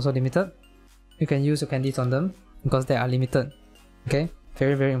Jasmine is also limited. You can use your candies on them because they are limited. Okay,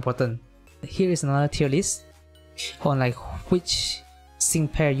 very important. Here is another tier list on like which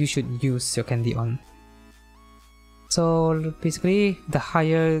sync pair you should use your candy on. So basically, the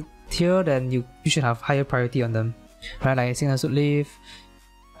higher tier, then you should have higher priority on them, right? Like Signal Suit Leaf,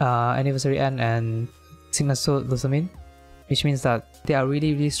 Anniversary End, and Signal Suit Lusamine, which means that they are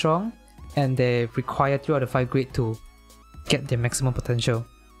really strong and they require 3 out of 5 grade to get their maximum potential.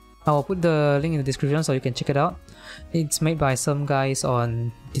 I will put the link in the description so you can check it out. It's made by some guys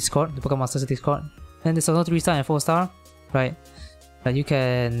on Discord, the Pokemon Masters Discord. And there's also 3-star and 4-star, right? That you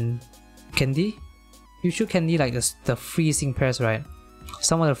can candy. You should candy like the free sync pairs, right?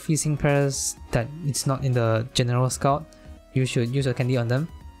 Some of the free sync pairs that it's not in the general scout, you should use a candy on them.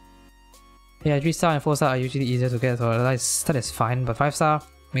 Yeah, 3-star and 4-star are usually easier to get, so that is fine. But 5-star,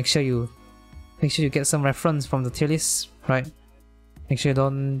 make sure you get some reference from the tier list, right? Make sure you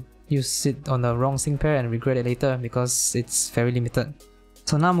don't use it on the wrong sync pair and regret it later because it's very limited.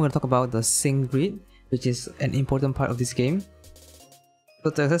 So now I'm going to talk about the sync grid, which is an important part of this game.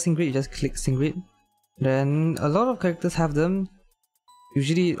 So to access sync grid, you just click sync grid. Then a lot of characters have them.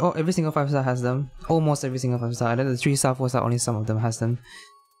 Usually, every single 5-star has them. Almost every single 5-star. And then the 3-star, 4-star, only some of them has them.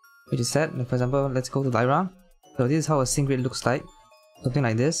 Which is set. Like for example, let's go to Lyra. So this is how a sync grid looks like. Something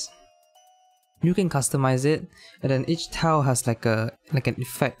like this. You can customize it, and then each tile has like an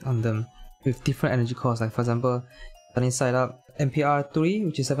effect on them with different energy costs. Like for example, sunny side up MPR 3,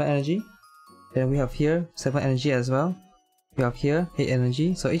 which is 7 energy. Then we have here 7 energy as well. We have here 8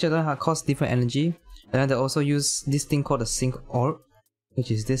 energy. So each of them cost different energy. And then they also use this thing called the sync orb, which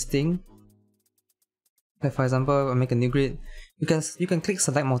is this thing. Like for example, I make a new grid. You can click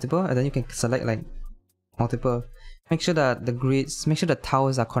select multiple, and then you can select like multiple. Make sure that the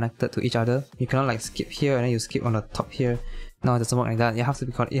towers are connected to each other. You cannot like skip here and then you skip on the top here. No, it doesn't work like that. It has to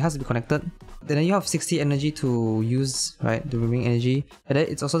be connected. Then you have 60 energy to use, right? The remaining energy, and then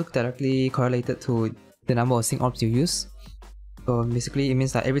it's also directly correlated to the number of sync orbs you use. So basically, it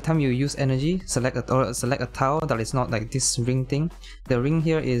means that every time you use energy, select a tile that is not like this ring thing. The ring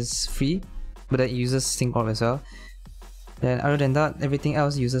here is free, but it uses sync orb as well. Then other than that, everything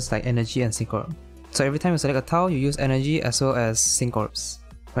else uses like energy and sync orb. So every time you select a tile, you use energy as well as sync orbs,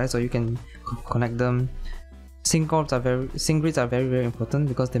 right? So you can connect them. Sync grids are very important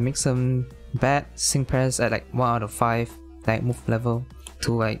because they make some bad sync pairs at like 1 out of 5, like move level,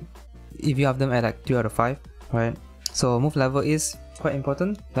 to like if you have them at like 3 out of 5, right? So move level is quite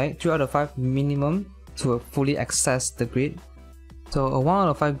important, right? 3 out of 5 minimum to fully access the grid. So a 1 out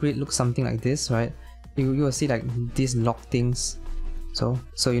of 5 grid looks something like this, right? You will see like these lock things. So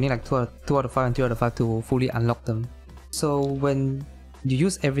you need like 2 out of 5 and 3 out of 5 to fully unlock them. So when you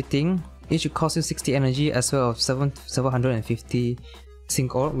use everything, it should cost you 60 energy as well as 750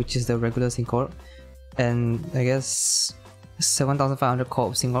 sync orb, which is the regular sync orb, and I guess 7500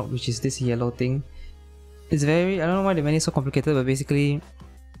 co-op sync orb, which is this yellow thing. It's I don't know why they made it so complicated, but basically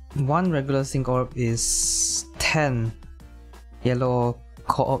one regular sync orb is 10 yellow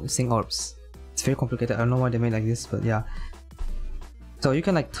co-op sync orbs. It's very complicated. I don't know why they made it like this, but yeah. So you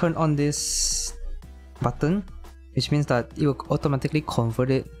can like turn on this button, which means that it will automatically convert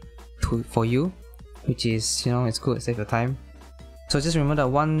it for you, which is, you know, it's good, save your time. So just remember that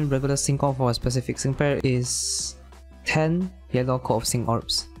one regular sync orb for a specific sync pair is 10 yellow co-op sync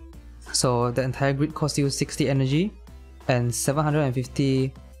orbs. So the entire grid costs you 60 energy and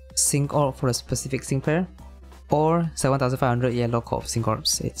 750 sync orb for a specific sync pair, or 7500 yellow co-op sync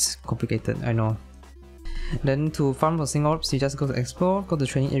orbs. It's complicated, I know. Then to farm for sync orbs, you just go to explore, go to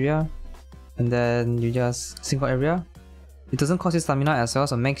training area, and then you just sync orb area. It doesn't cost you stamina as well,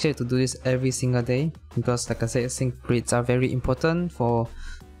 so make sure to do this every single day, because like I said, sync grids are very important for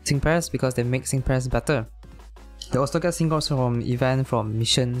sync pairs because they make sync pairs better. You also get sync orbs from events, from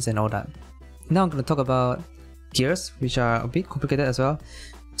missions and all that. Now I'm going to talk about gears, which are a bit complicated as well.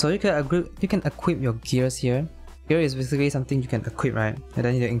 So you can equip your gears here. Gear is basically something you can equip, right? And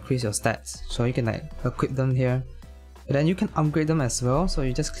then you increase your stats. So you can like equip them here. And then you can upgrade them as well. So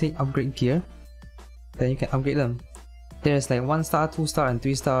you just click upgrade gear. Then you can upgrade them. There's like 1 star, 2 star and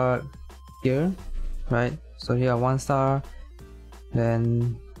 3 star gear, right? So here 1 star,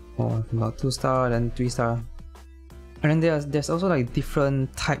 then 2 star, then 3 star. And then there's also like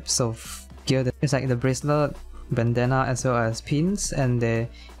different types of gear. There's like the bracelet, bandana as well as pins, and they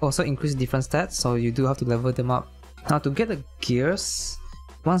also increase different stats, so you do have to level them up. Now to get the gears,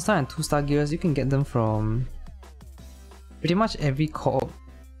 1 star and 2 star gears, you can get them from pretty much every co-op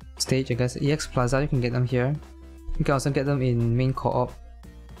stage, I guess. EX Plaza, you can get them here. You can also get them in main co-op,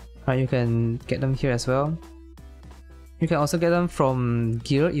 right? You can get them here as well. You can also get them from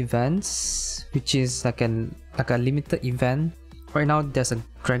gear events, which is like a limited event. Right now there's a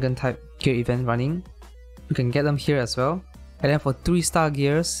dragon type gear event running. You can get them here as well. And then for 3 star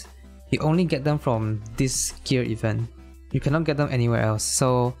gears, you only get them from this gear event. You cannot get them anywhere else.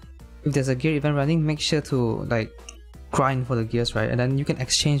 So if there's a gear event running, make sure to like grind for the gears, right? And then you can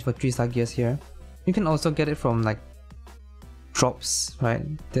exchange for 3 star gears here. You can also get it from like drops, right?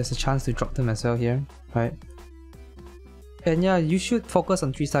 There's a chance to drop them as well here, right? And yeah, you should focus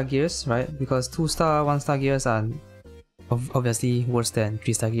on 3 star gears, right? Because 2 star, 1 star gears are obviously worse than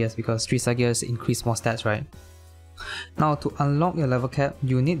 3-star gears because 3-star gears increase more stats, right? Now to unlock your level cap,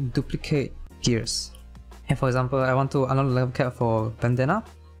 you need duplicate gears. And for example, I want to unlock the level cap for bandana.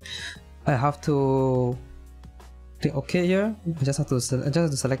 I have to click OK here. I just have to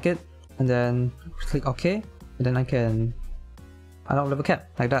select it and then click OK, and then I can unlock level cap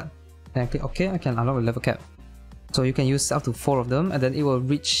like that. And I click OK, I can unlock the level cap. So you can use up to 4 of them, and then it will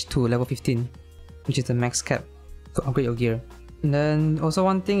reach to level 15, which is the max cap to upgrade your gear. And then also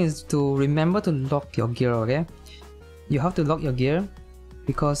one thing is to remember to lock your gear, okay? You have to lock your gear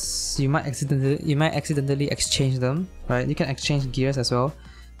because you might accidentally exchange them, right? You can exchange gears as well.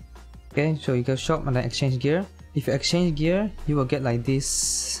 Okay, so you go shop and then exchange gear. If you exchange gear, you will get like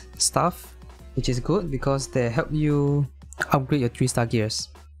this stuff, which is good because they help you upgrade your 3-star gears.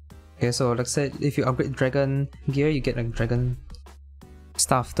 Okay, so let's say if you upgrade dragon gear, you get like dragon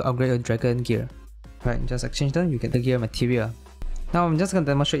stuff to upgrade your dragon gear. Right, just exchange them, you get the gear material. Now I'm just gonna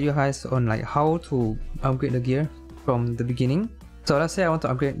demonstrate you guys on like how to upgrade the gear from the beginning. So let's say I want to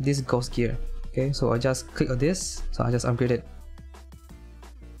upgrade this ghost gear. Okay, so I just click on this, so I just upgrade it.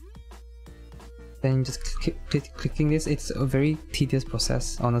 Then just keep clicking this. It's a very tedious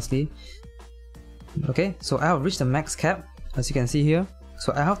process, honestly. Okay, so I have reached the max cap, as you can see here.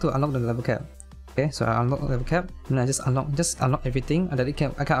 So I have to unlock the level cap. Okay, so I unlock the level cap, and I just unlock everything, and then I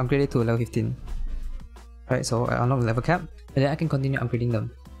can upgrade it to level 15. Right, so I unlock the level cap, and then I can continue upgrading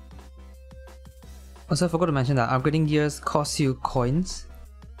them. Also, I forgot to mention that upgrading gears costs you coins,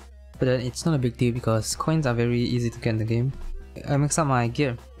 but then it's not a big deal because coins are very easy to get in the game. I mix up my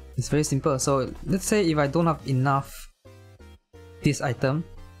gear. It's very simple. So let's say if I don't have enough this item,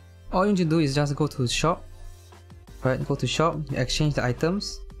 all you need to do is just go to shop. Right, go to shop, you exchange the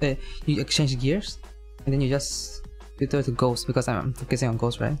items, you exchange gears, and then you just filter to ghost because I'm focusing on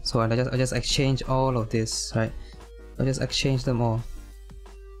ghost, right? So I just exchange all of this, right? I just exchange them all.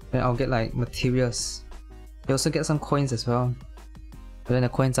 Then I'll get like materials. You also get some coins as well, but then the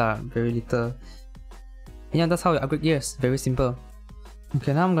coins are very little. Yeah, that's how you upgrade gears. Very simple.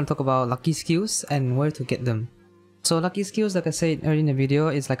 Okay, now I'm gonna talk about lucky skills and where to get them. So lucky skills, like I said earlier in the video,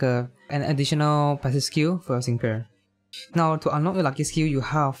 is like an additional passive skill for your sync pair. Now to unlock your lucky skill,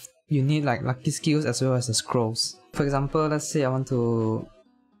 you need like lucky skills as well as the scrolls. For example, let's say I want to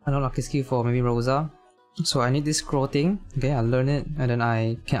unlock lucky skill for maybe Rosa. So I need this scroll thing. Okay, I learn it and then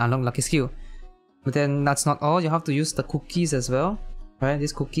I can unlock lucky skill. But then that's not all. You have to use the cookies as well, right?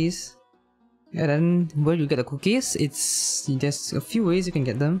 These cookies. And then where you get the cookies, there's a few ways you can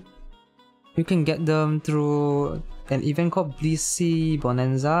get them. You can get them through an event called Blissey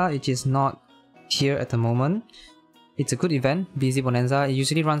Bonanza, which is not here at the moment. It's a good event, Blissey Bonanza. It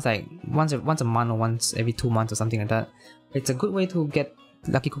usually runs like once a month or once every 2 months or something like that. It's a good way to get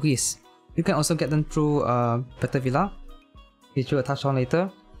lucky cookies. You can also get them through Better Villa, which we'll touch on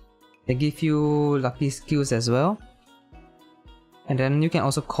later. They give you lucky skills as well. And then you can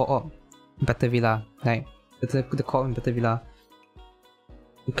also co-op Better Villa, like the co-op in Better Villa.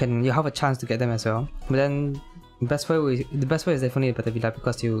 You have a chance to get them as well. But then the best way is definitely Better Villa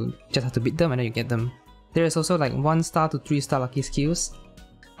because you just have to beat them and then you get them. There is also like 1-star to 3-star lucky skills.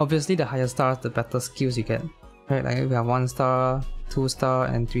 Obviously the higher stars, the better skills you get. Right, like we have 1-star, 2-star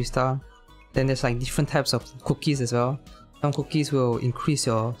and 3-star. Then there's like different types of cookies as well. Some cookies will increase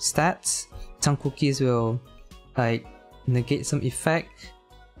your stats. Some cookies will like negate some effect.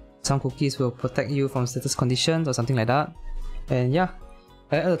 Some cookies will protect you from status conditions or something like that. And yeah,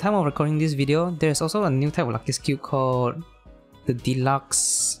 at the time of recording this video, there's also a new type of lucky skill called the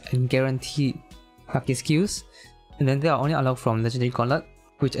Deluxe and Guaranteed lucky skills. And then they are only unlocked from Legendary Gauntlet,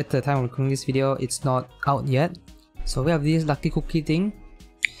 which at the time of recording this video, it's not out yet. So we have this lucky cookie thing.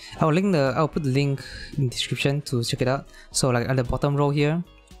 I'll put the link in the description to check it out. So like at the bottom row here,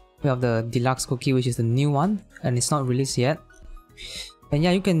 we have the Deluxe cookie, which is the new one, and it's not released yet. And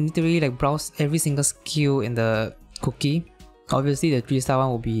yeah, you can literally like browse every single skill in the cookie. Obviously the 3-star one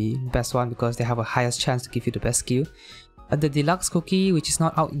will be best one because they have a highest chance to give you the best skill. The Deluxe cookie, which is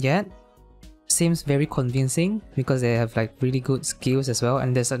not out yet, seems very convincing because they have like really good skills as well,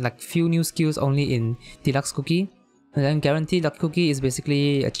 and there's like few new skills only in Deluxe cookie. And then Guaranteed lucky cookie is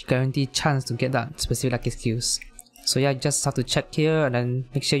basically a guaranteed chance to get that specific lucky skills. So yeah, you just have to check here and then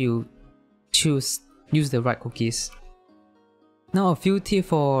make sure you use the right cookies. Now a few tips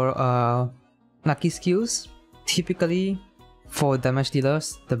for lucky skills. Typically for damage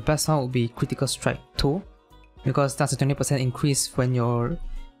dealers, the best one would be Critical Strike 2 because that's a 20% increase when your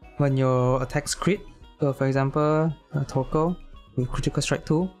attacks crit. So for example, Torko with Critical Strike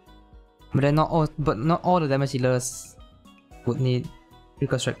 2. But then not all the damage dealers would need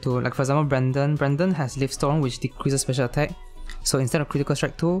critical strike 2. Like for example, Brandon has Leaf Storm, which decreases special attack. So instead of critical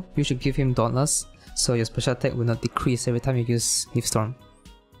strike 2, you should give him Dauntless, so your special attack will not decrease every time you use Leaf Storm.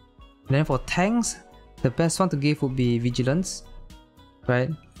 And then for tanks, the best one to give would be Vigilance, right?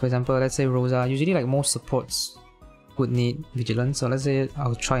 For example, let's say Rosa. Usually like most supports would need Vigilance, so let's say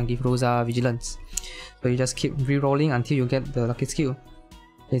I'll try and give Rosa Vigilance. So you just keep re-rolling until you get the lucky skill.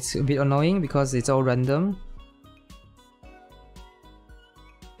 It's a bit annoying because it's all random.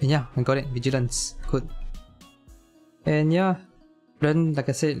 And yeah, I got it, Vigilance, good. And yeah, then like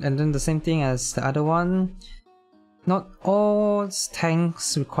I said, and then the same thing as the other one. Not all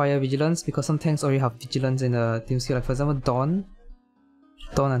tanks require Vigilance because some tanks already have Vigilance in the team skill. Like for example, Dawn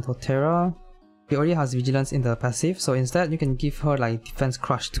and Torterra, he already has Vigilance in the passive, so instead you can give her like Defense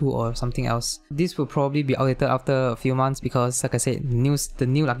Crush 2 or something else. This will probably be outdated after a few months because like I said, the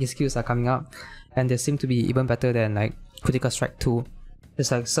new lucky skills are coming up and they seem to be even better than like Critical Strike 2.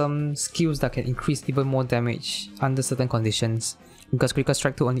 There's like some skills that can increase even more damage under certain conditions. Because Critical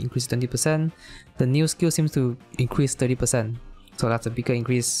Strike 2 only increases 20%, the new skill seems to increase 30%. So that's a bigger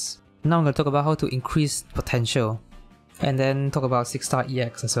increase. Now I'm going to talk about how to increase potential. And then talk about 6-star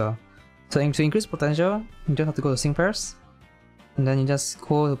EX as well. So to increase potential, you just have to go to Sync Pairs. And then you just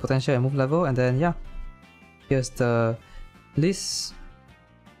go to potential and move level, and then yeah. Here's the list.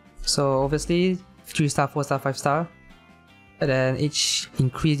 So obviously 3-star, 4-star, 5-star. And then each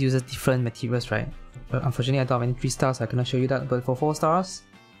increase uses different materials, right? But unfortunately I don't have any 3 stars, so I cannot show you that. But for 4 stars,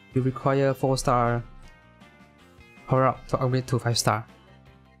 you require 4-star power up to upgrade to 5-star.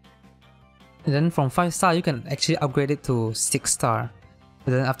 And then from 5-star you can actually upgrade it to 6-star.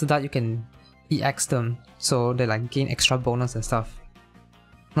 And then after that you can EX them, so they like gain extra bonus and stuff.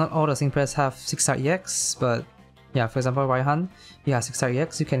 Not all the Sync Pairs have 6-star EX, but yeah, for example Raihan, he has 6-star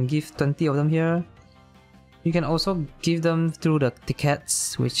EX, you can give 20 of them here. You can also give them through the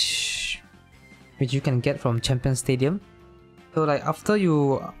tickets, which you can get from Champion Stadium. So like after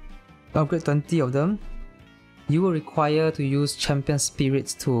you upgrade 20 of them, you will require to use Champion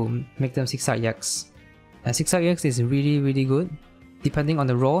Spirits to make them 6-star EX. And 6-star EX is really good. Depending on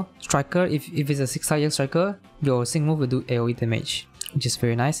the role, striker, if it's a 6-star EX striker, your sync move will do AoE damage, which is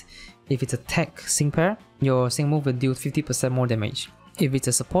very nice. If it's a tech sync pair, your sync move will deal 50% more damage. If it's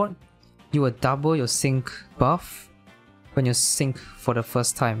a support, you will double your sync buff when you sync for the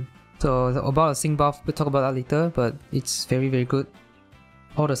first time. So about a sync buff, we'll talk about that later, but it's very good.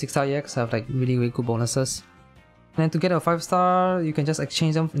 All the 6-star EX have like really good bonuses. And then to get a 5-star, you can just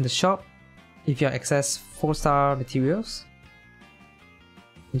exchange them in the shop if you have excess 4-star materials.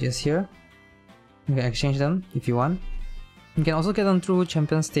 Just here, you can exchange them if you want. You can also get them through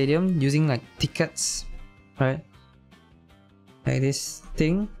Champion Stadium using like tickets, right? Like this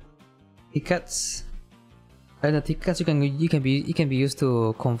thing, tickets. And the tickets it can be used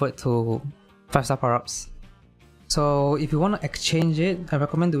to convert to 5-star power-ups. So if you want to exchange it, I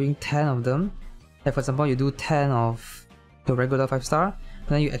recommend doing 10 of them. Like for example, you do 10 of the regular 5-star, and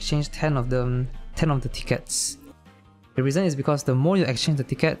then you exchange 10 of them, 10 of the tickets. The reason is because the more you exchange the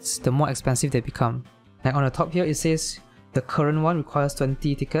tickets, the more expensive they become. Like on the top here, it says the current one requires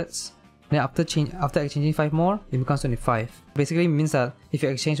 20 tickets. Then after exchanging 5 more, it becomes 25. Basically, it means that if you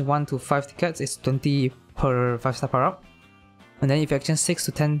exchange 1 to 5 tickets, it's 20 per 5-star power-up. And then if you exchange 6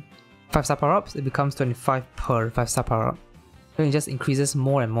 to 10 5-star power-ups, it becomes 25 per 5-star power-up. So it just increases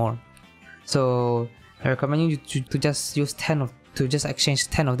more and more. So I recommend you to just use to just exchange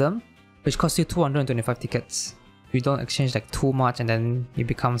 10 of them, which costs you 225 tickets. You don't exchange like too much and then it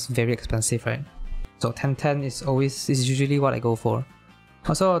becomes very expensive, right? So 10-10 is usually what I go for.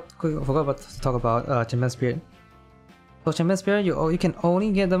 Also, I forgot to talk about Champion Spirit. So Champion Spirit, you can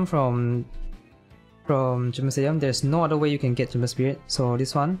only get them from Champion Stadium. There's no other way you can get Champion Spirit. So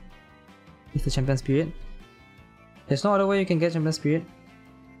this one is the Champion Spirit. There's no other way you can get Champion Spirit.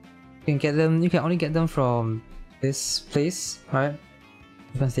 You can only get them from this place, right?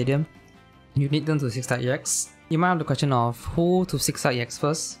 Champion Stadium. You need them to 6-star EX. You might have the question of who to 6-star EX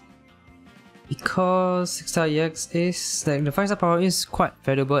first. Because 6-star EX is like the 5-star power is quite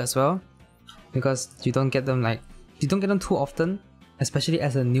valuable as well. Because you don't get them too often, especially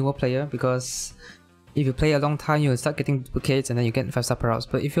as a newer player, because if you play a long time you'll start getting duplicates and then you get 5-star power-ups.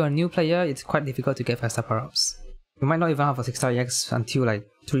 But if you're a new player, it's quite difficult to get 5-star power-ups. You might not even have a 6-star EX until like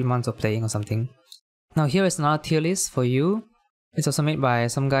 3 months of playing or something. Now here is another tier list for you. It's also made by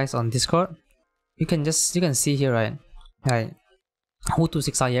some guys on Discord. You can see here, right? Who to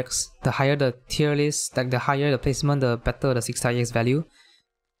 6-star EX. The higher the tier list, like the higher the placement, the better the 6-star EX value.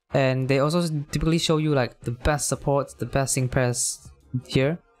 And they also typically show you like the best supports, the best sync pairs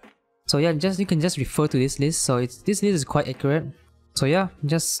here. So yeah, you can just refer to this list. So this list is quite accurate. So yeah,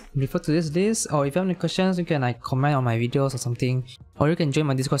 just refer to this list, or if you have any questions, you can like comment on my videos or something, or you can join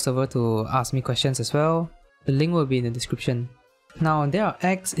my Discord server to ask me questions as well. The link will be in the description. Now there are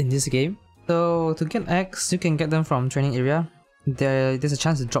eggs in this game, so to get eggs, you can get them from training area. There's a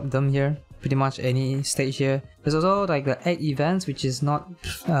chance to drop them here, pretty much any stage here. There's also like the egg events, which is not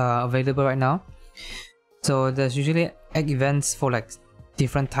available right now. So there's usually egg events for like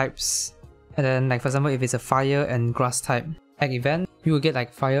different types, and then like for example, if it's a fire and grass type egg event, you will get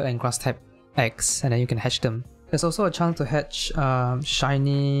like fire and grass type eggs, and then you can hatch them. There's also a chance to hatch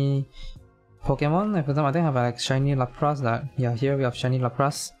shiny Pokemon. Like for example, I think I have like shiny Lapras. Yeah, here we have shiny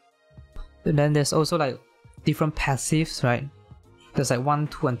Lapras. And then there's also like different passives, right? There's like 1,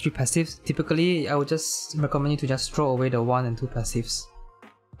 2, and 3 passives. Typically, I would just recommend you to just throw away the 1 and 2 passives,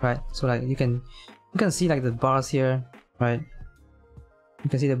 right? So like you can see like the bars here, right? You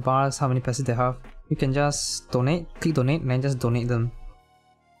can see the bars, how many passives they have. You can just donate, click donate, and then just donate them.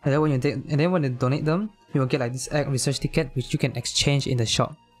 And then when you donate them, you will get like this egg research ticket, which you can exchange in the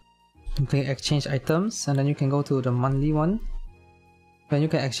shop. You click exchange items, and then you can go to the monthly one. Then you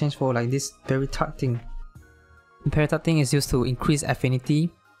can exchange for like this berry tart thing. The berry tart thing is used to increase affinity.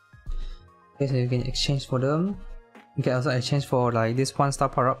 Okay, so you can exchange for them. You can also exchange for like this 1-star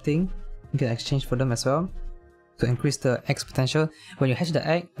power up thing. You can exchange for them as well to increase the egg's potential. When you hatch the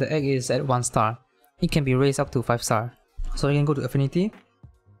egg is at 1 star. It can be raised up to 5 star. So you can go to affinity.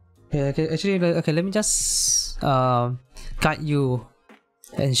 Okay, let me just guide you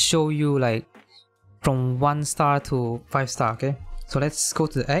and show you like from 1 star to 5 star. Okay, so let's go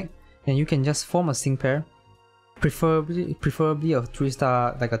to the egg, and you can just form a sync pair, preferably a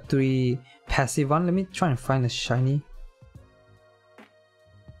 3-star, like a 3 passive one. Let me try and find a shiny.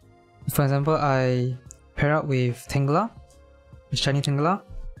 For example, I pair up with Tangela, shiny Tangela.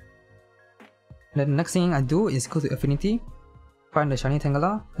 Then the next thing I do is go to affinity, find the shiny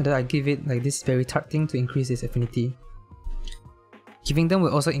Tangela, and then I give it like this berry tart thing to increase its affinity. Giving them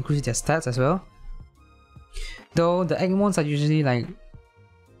will also increase their stats as well. Though the egg mons are usually like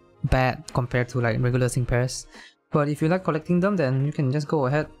bad compared to like regular sync pairs. But if you like collecting them, then you can just go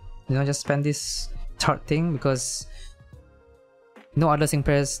ahead, you know, just spend this tart thing, because no other sync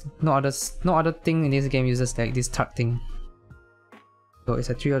pairs, no other thing in this game uses like this tart thing. So it's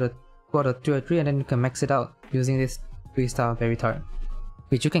a 3 out of 3, and then you can max it out using this 3-star berry tart,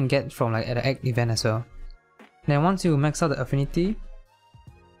 which you can get from like at the egg event as well. Then once you max out the affinity,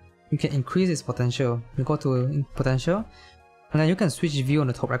 you can increase its potential. You go to potential, and then you can switch view on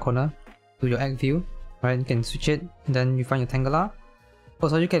the top right corner to your egg view, right? You can switch it, and then you find your Tangela.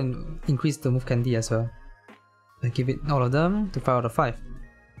 Also, you can increase the move candy as well. And give it all of them to 5 out of 5,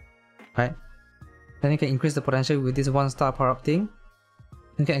 right? Then you can increase the potential with this 1-star power up thing.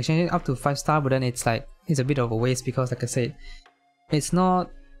 You can exchange it up to 5-star, but then it's a bit of a waste, because like I said, it's not,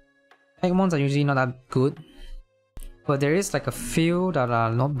 Eggmons are usually not that good, but there is like a few that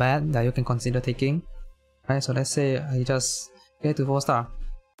are not bad that you can consider taking, right? So let's say I just get to 4-star.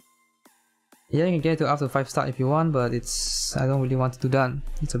 Yeah, you can get to up to 5-star if you want, but I don't really want to do that.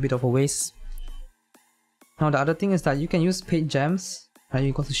 It's a bit of a waste. Now the other thing is that you can use paid gems, right?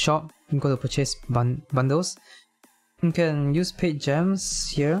 You go to shop, you go to purchase bundles. You can use paid gems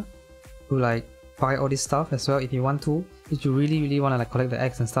here to like buy all this stuff as well if you want to, if you really want to like collect the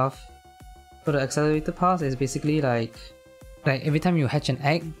eggs and stuff. So the accelerator pass is basically like every time you hatch an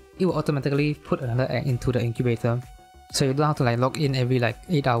egg, it will automatically put another egg into the incubator. So you don't have to like log in every like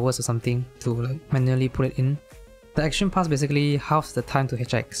 8 hours or something to like manually put it in. The action pass basically halves the time to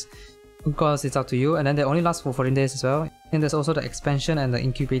hatch eggs. Of course, it's up to you, and then they only last for 14 days as well. And there's also the expansion and the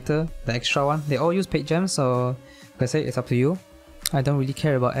incubator, the extra one. They all use paid gems, so like I say, it's up to you. I don't really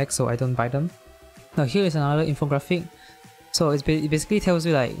care about eggs, so I don't buy them. Now here is another infographic. So it basically tells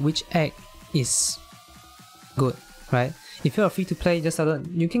you like which egg is good, right? If you're free to play,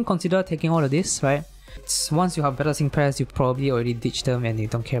 you can consider taking all of this, right? Once you have better sync pairs, you probably already ditch them and you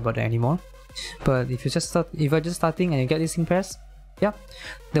don't care about them anymore. But if you're just starting and you get these sync pairs, yeah,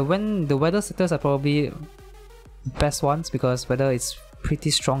 the weather setters are probably best ones, because weather is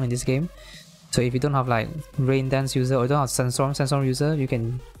pretty strong in this game. So if you don't have like rain dance user, or you don't have sandstorm user, you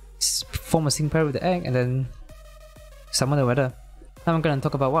can form a sync pair with the egg and then summon the weather. Now I'm gonna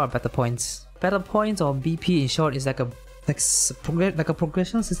talk about what are battle points. Battle points, or BP in short, is like a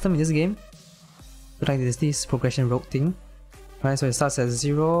progression system in this game. Like there's this progression road thing, right? So it starts at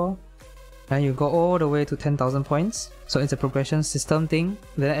 0, and you go all the way to 10,000 points. So it's a progression system thing.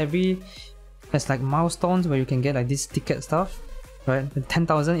 Then there's like milestones where you can get like this ticket stuff, right? The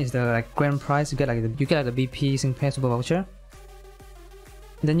 10,000 is the like grand prize. You get like the BP sync pair super voucher.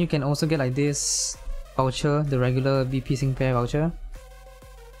 Then you can also get like this voucher, the regular BP sync pair voucher.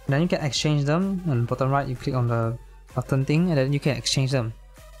 And then you can exchange them. On the bottom right, you click on the button thing, and then you can exchange them.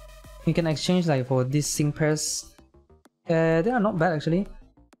 You can exchange like for these sync pairs. They are not bad actually.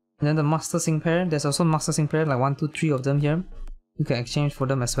 And then the master sync pair, there's also master sync pair, like 1, 2, 3 of them here. You can exchange for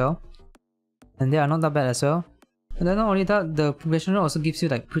them as well. And they are not that bad as well. And then not only that, the progression also gives you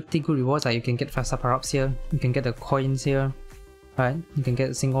like pretty good rewards, like you can get 5-star power-ups here, you can get the coins here, right? You can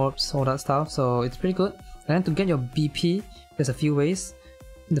get sync orbs, all that stuff, so it's pretty good. And then to get your BP, there's a few ways.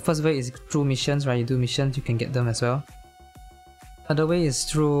 The first way is through missions, right? You do missions, you can get them as well. Other way is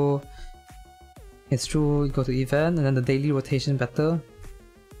through you go to event, and then the daily rotation battle.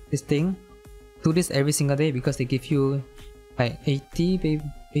 This thing, do this every single day because they give you like 60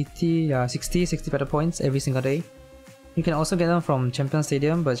 battle points every single day. You can also get them from Champion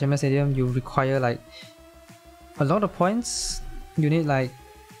Stadium, but Champion Stadium you require like a lot of points. You need like,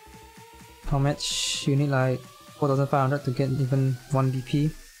 how much? You need like 4,500 to get even 1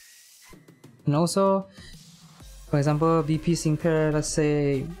 BP. And also, for example, BP sync pair, let's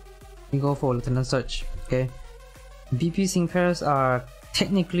say we go for Lieutenant Search, okay? BP sync pairs are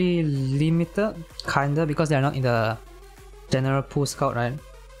technically limited, kinda, because they're not in the general pool scout, right?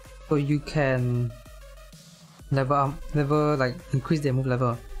 So you can level up, like increase their move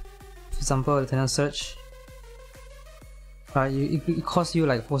level. For example, Lieutenant Search, right? It costs you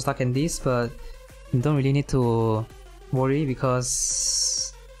like 4-star candies, but you don't really need to worry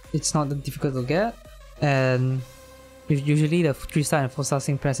because it's not that difficult to get. And usually the 3-star and 4-star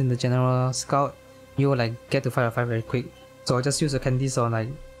sync pairs in the general scout, you will like get to 5/5 very quick. So I just use the candies on like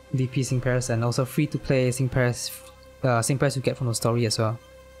VP sync pairs, and also free to play sync pairs you get from the story as well.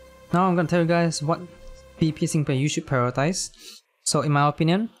 Now I'm gonna tell you guys what VP sync pair you should prioritize. So in my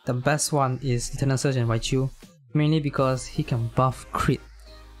opinion, the best one is Lieutenant Surge and Raichu, mainly because he can buff crit.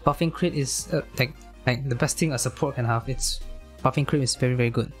 Buffing crit is like the best thing a support can have. It's buffing crit is very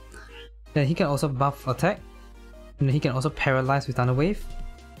good. Then he can also buff attack, and then he can also paralyze with Thunder Wave,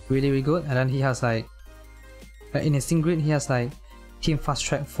 really good. And then he has like in his sync grid, he has like Team Fast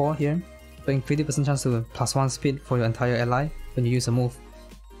Track 4 here, so 50% chance to +1 speed for your entire ally when you use a move.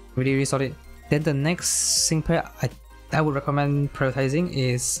 Really solid. Then the next sync pair I would recommend prioritizing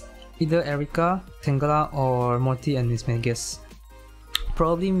is either Erika, Tangela, or Morty and Miss Megas.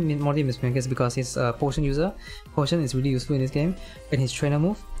 Probably Morty and Miss Megas because he's a potion user. Potion is really useful in this game, and his trainer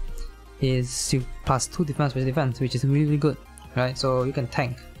move is you +2 defense versus defense, which is really good, right? So you can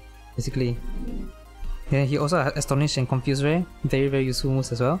tank basically. Yeah, he also has Astonish and Confuse Ray, very useful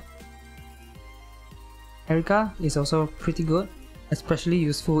moves as well. Erika is also pretty good, especially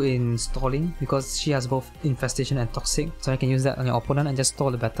useful in stalling because she has both Infestation and Toxic, so you can use that on your opponent and just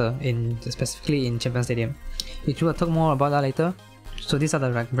stall the battle, specifically in Champion Stadium. Which we'll talk more about that later. So these are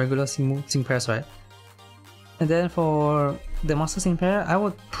the regular sync pairs, right? And then for the Master Sync pair, I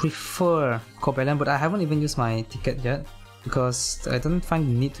would prefer Cobalion, but I haven't even used my ticket yet because I don't find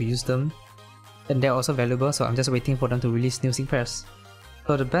the need to use them. And they're also valuable, so I'm just waiting for them to release new sync pairs.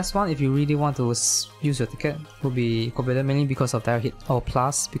 So the best one if you really want to use your ticket would be Cobalion, mainly because of direct hit or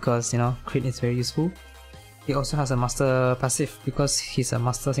plus, because you know crit is very useful. He also has a master passive because he's a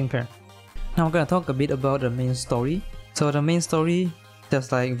master sync pair. Now we're gonna talk a bit about the main story. So the main story,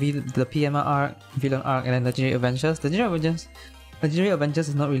 there's like the PMR arc, villain arc, and then legendary adventures. Legendary adventures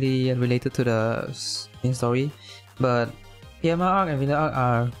is not really related to the main story, but PMR arc and villain arc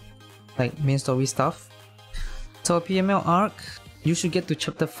are like main story stuff. So PML arc, you should get to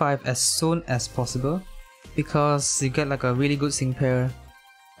chapter 5 as soon as possible because you get like a really good sync pair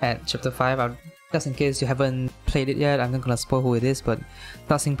at chapter 5. Just in case you haven't played it yet, I'm not gonna spoil who it is, but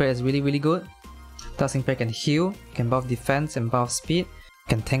that sync pair is really good. That sync pair can heal, can buff defense and buff speed,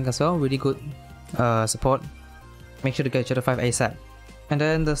 can tank as well, really good support. Make sure to get chapter 5 ASAP. And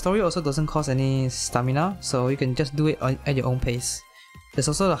then the story also doesn't cost any stamina, so you can just do it at your own pace. There's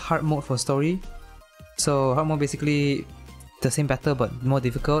also the hard mode for story. So hard mode basically the same battle but more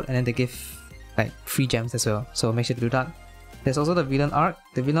difficult, and then they give like free gems as well, so make sure to do that. There's also the villain arc.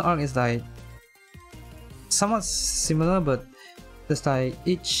 The villain arc is like somewhat similar, but there's like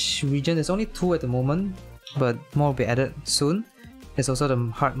each region, there's only 2 at the moment, but more will be added soon. There's also the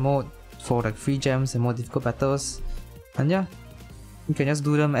hard mode for like free gems and more difficult battles, and yeah, you can just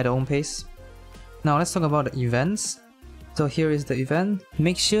do them at your own pace. Now let's talk about the events. So here is the event.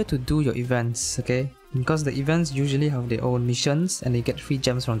 Make sure to do your events, okay? Because the events usually have their own missions and they get free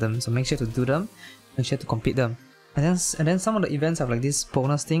gems from them, so make sure to do them, make sure to complete them. And then some of the events have like this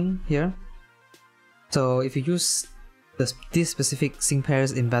bonus thing here. So if you use these specific sync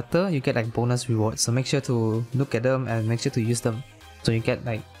pairs in battle, you get like bonus rewards, so make sure to look at them and make sure to use them. So you get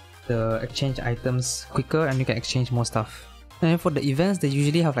like the exchange items quicker and you can exchange more stuff. And for the events, they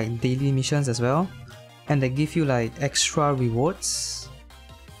usually have like daily missions as well, and they give you like extra rewards,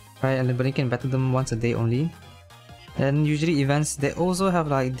 right? And then you can battle them once a day only. And usually events, they also have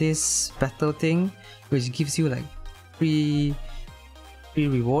like this battle thing which gives you like free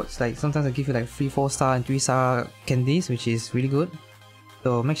rewards. Like sometimes they give you like free 4-star and 3-star candies, which is really good.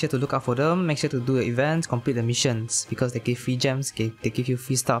 So make sure to look out for them, make sure to do the events, complete the missions, because they give free gems, they give you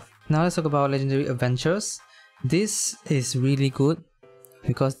free stuff. Now let's talk about legendary adventures. This is really good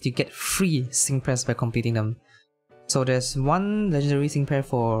because you get free sync pairs by completing them. So there's one legendary sync pair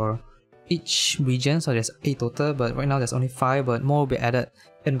for each region, so there's 8 total, but right now there's only 5, but more will be added.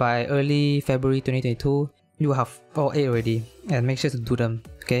 And by early February 2022, you will have all 8 already, and make sure to do them,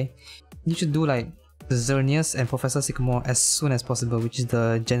 okay? You should do like the Xerneas and Professor Sycamore as soon as possible, which is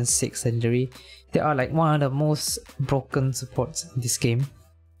the Gen 6 legendary. They are like one of the most broken supports in this game.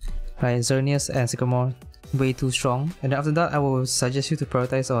 Right, Xerneas and Sycamore, way too strong. And then after that, I will suggest you to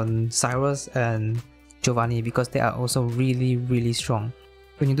prioritize on Cyrus and Giovanni because they are also really strong.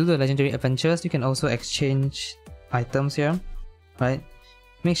 When you do the legendary adventures, you can also exchange items here, right?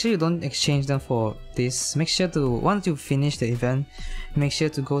 Make sure you don't exchange them for this. Make sure to, once you finish the event, make sure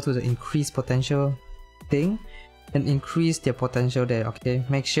to go to the increase potential thing and increase their potential there, okay?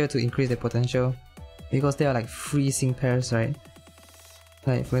 Make sure to increase their potential because they are like free sync pairs, right?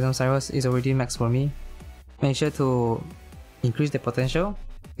 Like for example, Cyrus is already max for me. Make sure to increase their potential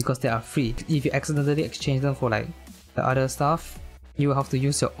because they are free. If you accidentally exchange them for like the other stuff, you will have to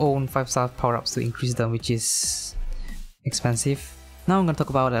use your own 5-star power-ups to increase them, which is expensive. Now I'm going to talk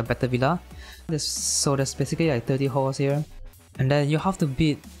about a Battle Villa. So there's basically like 30 halls here, and then you have to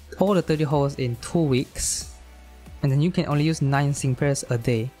beat all the 30 halls in 2 weeks, and then you can only use 9 sync pairs a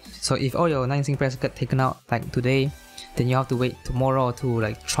day. So if all your 9 sync pairs get taken out like today, then you have to wait tomorrow to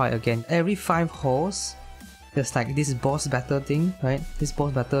like try again. Every 5 halls, there's like this boss battle thing, right? This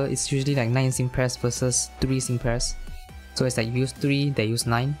boss battle is usually like 9 sync pairs versus 3 sync pairs. So it's like you use 3, they use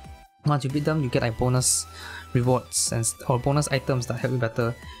 9. Once you beat them, you get like bonus rewards or bonus items that help you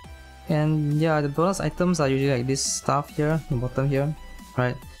better. And yeah, the bonus items are usually like this stuff here, the bottom here,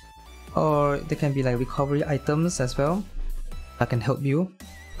 right? Or they can be like recovery items as well that can help you.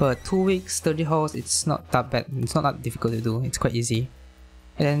 But 2 weeks, 30 halls, it's not that bad, it's not that difficult to do, it's quite easy.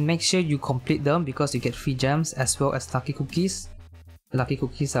 And then make sure you complete them because you get free gems as well as lucky cookies. Lucky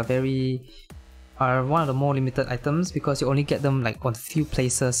cookies are one of the more limited items because you only get them like on few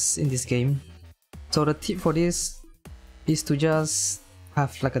places in this game. So the tip for this is to just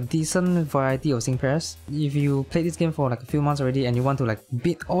have like a decent variety of sync pairs. If you play this game for like a few months already and you want to like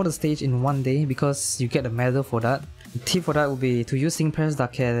beat all the stage in one day because you get a medal for that, the tip for that would be to use sync pairs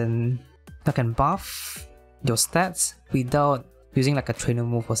that can buff your stats without using like a trainer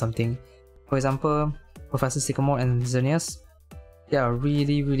move or something. For example, Professor Sycamore and Xerneas, they are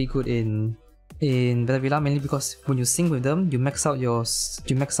really good in Battle Villa, mainly because when you sync with them, you max out your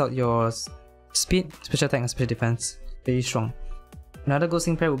speed, special attack and special defense. Very strong. Another good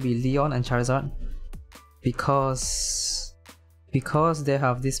sync pair would be Leon and Charizard because they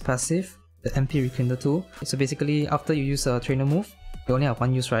have this passive, the MP Rekindle 2. So basically, after you use a trainer move, you only have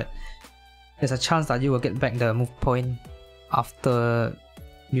one use, right? There's a chance that you will get back the move point after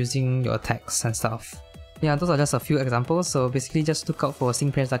using your attacks and stuff. Yeah, those are just a few examples. So basically just look out for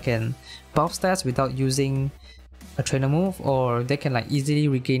sync pairs that can buff stats without using a trainer move, or they can like easily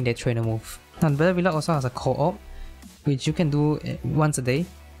regain their trainer move. And Battle Villa also has a co-op, which you can do once a day.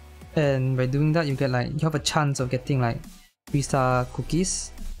 And by doing that, you have a chance of getting like 3-star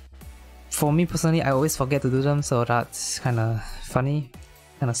cookies. For me personally, I always forget to do them, so that's kinda funny,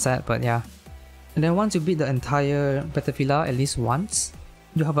 kinda sad, but yeah. And then once you beat the entire Battle Villa at least once,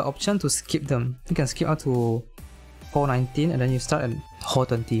 you have an option to skip them. You can skip out to hall 19 and then you start at hall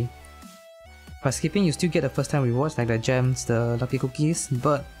 20. By skipping, you still get the first time rewards like the gems, the lucky cookies,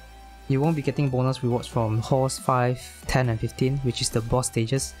 but you won't be getting bonus rewards from halls 5, 10 and 15, which is the boss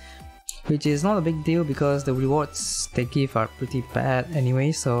stages. Which is not a big deal because the rewards they give are pretty bad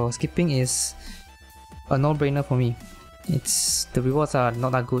anyway, so skipping is a no-brainer for me. The rewards are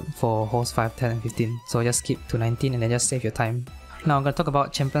not that good for halls 5, 10 and 15, so just skip to 19 and then just save your time. Now I'm going to talk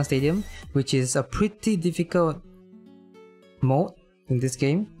about Champion Stadium, which is a pretty difficult mode in this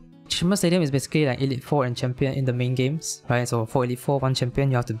game. Champion Stadium is basically like Elite 4 and Champion in the main games, right? So for Elite 4, 1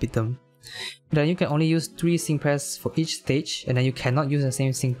 Champion, you have to beat them. Then you can only use 3 sync pairs for each stage, and then you cannot use the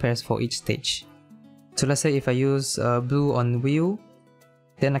same sync pairs for each stage. So let's say if I use blue on Wii U,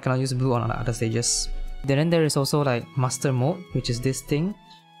 then I cannot use blue on other stages. Then there is also like Master Mode, which is this thing.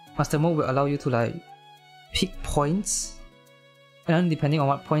 Master Mode will allow you to like pick points And then depending on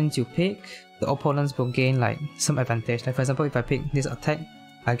what points you pick, the opponents will gain like some advantage. Like for example, if I pick this attack,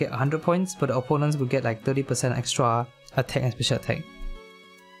 I get 100 points, but the opponents will get like 30% extra attack and special attack.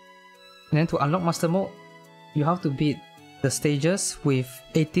 And then to unlock Master Mode, you have to beat the stages with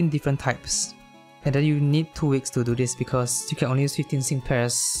 18 different types. And then you need 2 weeks to do this because you can only use 15 sync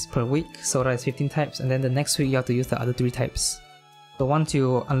pairs per week, so that is 15 types, and then the next week you have to use the other 3 types. So once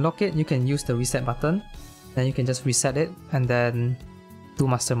you unlock it, you can use the reset button, then you can just reset it and then do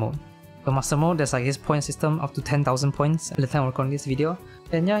Master Mode. For Master Mode, there's like this point system up to 10,000 points at the time of recording this video.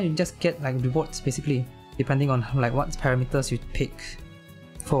 And yeah, you just get like rewards basically, depending on like what parameters you pick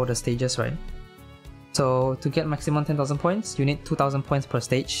for the stages, right? So to get maximum 10,000 points, you need 2,000 points per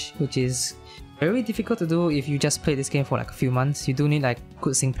stage, which is very difficult to do if you just play this game for like a few months. You do need like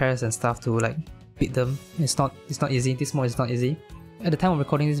good sync pairs and stuff to like beat them. It's not easy. This mode is not easy. At the time of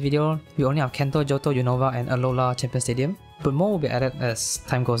recording this video, we only have Kanto, Johto, Unova, and Alola Champion Stadium, but more will be added as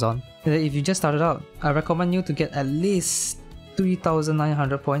time goes on. And if you just started out, I recommend you to get at least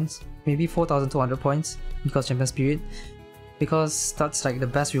 3,900 points, maybe 4,200 points, because Champion Spirit, because that's like the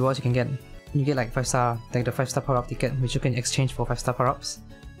best reward you can get. You get like 5-star, like the 5-star power-up ticket, which you can exchange for 5-star power-ups.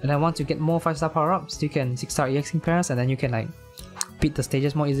 And then once you get more 5-star power-ups, you can 6-star EX pairs, and then you can like beat the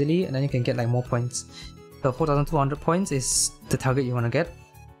stages more easily, and then you can get like more points. So 4,200 points is the target you want to get.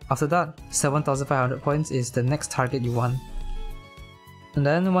 After that, 7,500 points is the next target you want. And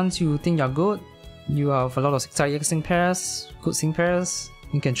then once you think you're good, you have a lot of 6-star EX pairs, good sync pairs,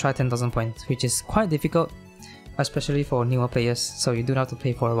 you can try 10,000 points, which is quite difficult, especially for newer players, so you do have to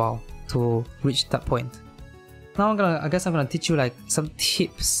play for a while to reach that point. Now I guess I'm gonna teach you like some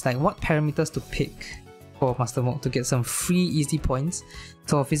tips, like what parameters to pick for Master Mode to get some free easy points.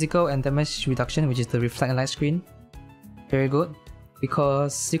 So physical and damage reduction, which is the reflect and light screen, very good,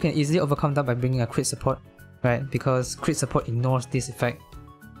 because you can easily overcome that by bringing a crit support, right? Because crit support ignores this effect.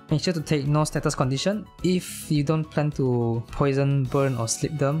 Make sure to take no status condition. If you don't plan to poison, burn or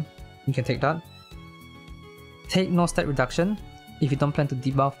sleep them, you can take that. Take no stat reduction if you don't plan to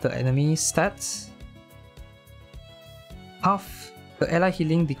debuff the enemy stats. Half the ally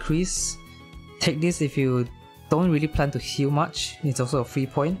healing decrease. Take this if you don't really plan to heal much, it's also a free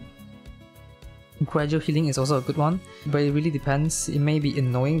point. Gradual healing is also a good one, but it really depends. It may be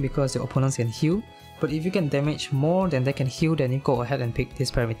annoying because your opponents can heal, but if you can damage more than they can heal, then you go ahead and pick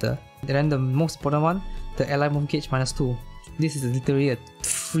this parameter. And then the most important one, the ally move gauge -2. This is literally a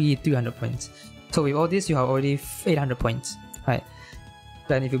free 300 points. So with all this, you have already 800 points, right?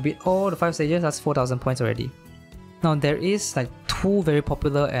 Then if you beat all the 5 stages, that's 4,000 points already. Now there is like 2 very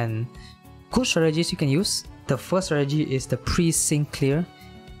popular and good strategies you can use. The first strategy is the pre-sync clear.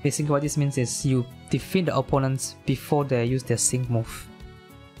 Basically what this means is you defeat the opponents before they use their sync move.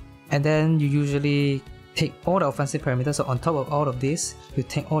 And then you usually take all the offensive parameters, so on top of all of this, you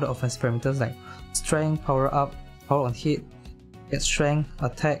take all the offensive parameters like strength, power up, power on hit, get strength,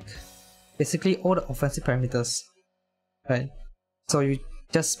 attack, basically all the offensive parameters, right? So you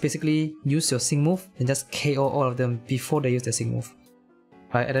just basically use your sync move and just KO all of them before they use their sync move.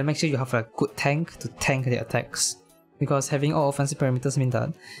 Right, and then make sure you have a good tank to tank their attacks, because having all offensive parameters mean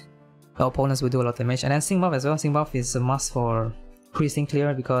that the opponents will do a lot of damage. And then sync buff as well. Sync buff is a must for pre-sync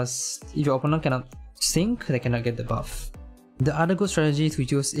clear, because if your opponent cannot sync, they cannot get the buff. The other good strategy to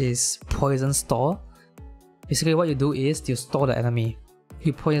use is poison stall. Basically what you do is you stall the enemy.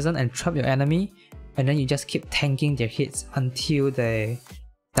 You poison and trap your enemy, and then you just keep tanking their hits until they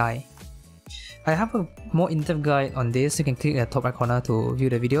die. I have a more in-depth guide on this. You can click the top right corner to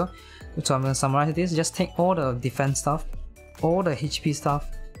view the video. So I'm going to summarize this. Just take all the defense stuff, all the HP stuff,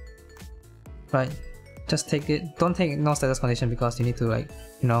 right? Just take it. Don't take no status condition because you need to, like,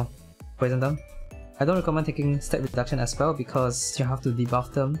 you know, poison them. I don't recommend taking stat reduction as well because you have to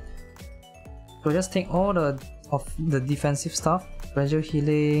debuff them. So just take all the defensive stuff. Gradual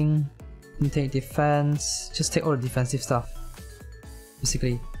healing, you take defense, just take all the defensive stuff,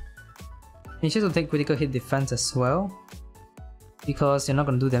 basically. Make sure to take critical hit defense as well, because you're not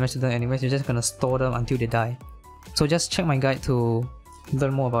going to do damage to them anyways, you're just going to store them until they die. So just check my guide to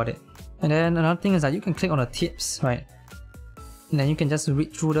learn more about it. And then another thing is that you can click on the tips, right? And then you can just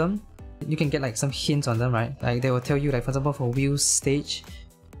read through them. You can get like some hints on them, right? Like they will tell you, like for example for Wheel's stage,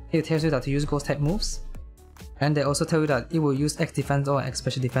 it tells you that to use ghost type moves. And they also tell you that it will use X defense or X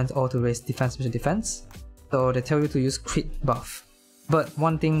special defense or to raise defense special defense. So they tell you to use crit buff. But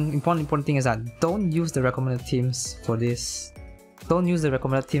one thing, important thing is that don't use the recommended teams for this. Don't use the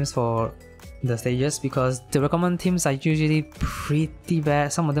recommended teams for the stages, because the recommended teams are usually pretty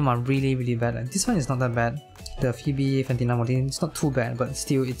bad. Some of them are really bad. Like this one is not that bad. The Phoebe, Fantina, Modine, it's not too bad, but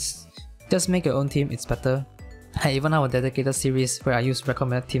still, it's just make your own team, it's better. I even have a dedicated series where I use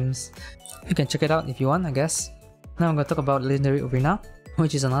recommended teams. You can check it out if you want, I guess. Now I'm going to talk about Legendary Arena,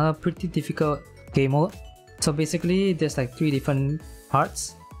 which is another pretty difficult game mode. So basically there's like 3 different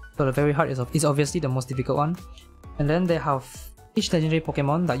hearts. So the very heart is obviously the most difficult one. And then they have each legendary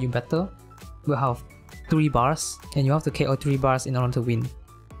Pokemon that you battle will have 3 bars, and you have to KO 3 bars in order to win.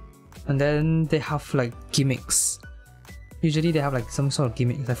 And then they have like gimmicks. Usually they have like some sort of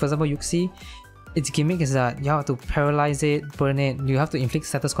gimmick. Like for example, Yuxi, its gimmick is that you have to paralyze it, burn it, you have to inflict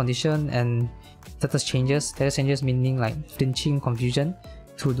status condition and status changes. Status changes meaning like flinching, confusion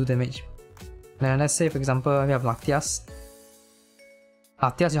to do damage. Then let's say for example we have Latias.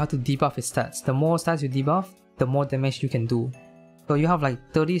 Latias, you have to debuff its stats. The more stats you debuff, the more damage you can do. So you have like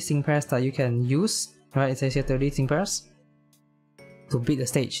 30 sync pairs that you can use, right? It says here 30 sync pairs to beat the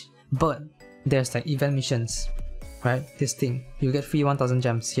stage. But there's like event missions, right? This thing, you get free 1000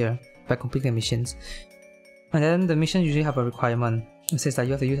 gems here by completing the missions. And then the missions usually have a requirement. It says that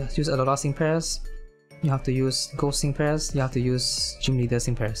you have to use a lot of sync pairs, you have to use ghost sync pairs, you have to use gym leader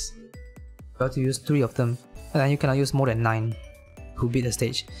sync pairs. You have to use 3 of them, and then you cannot use more than 9 to beat the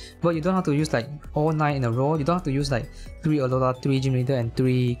stage. But you don't have to use like all 9 in a row. You don't have to use like 3 Alola, 3 gym leader and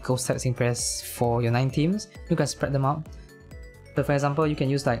 3 ghost type sync pairs for your 9 teams. You can spread them out. So for example, you can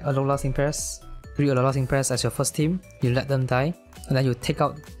use like Alola sync pairs, 3 Alola sync pairs as your first team, you let them die, and then you take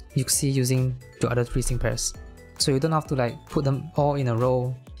out Yuxi using your other 3 sync pairs. So you don't have to like put them all in a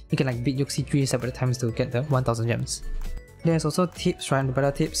row. You can like beat Yuxi 3 separate times to get the 1000 gems. There's also tips, right? The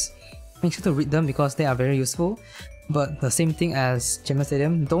better tips. Make sure to read them because they are very useful. But the same thing as Gem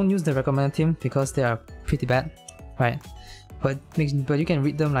Stadium, don't use the recommended team because they are pretty bad, right? But you can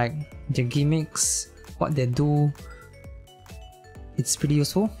read them, like their gimmicks, what they do. It's pretty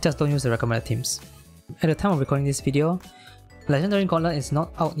useful, just don't use the recommended teams. At the time of recording this video, Legendary Gauntlet is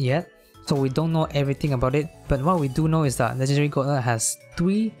not out yet, so we don't know everything about it. But what we do know is that Legendary Gauntlet has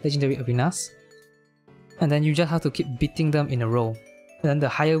 3 legendary arenas, and then you just have to keep beating them in a row. And then the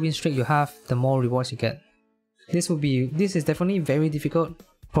higher win streak you have, the more rewards you get. This is definitely very difficult,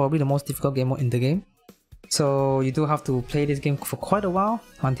 probably the most difficult game mode in the game. So you do have to play this game for quite a while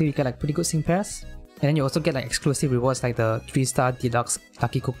until you get like pretty good sync pairs. And then you also get like exclusive rewards like the 3-star deluxe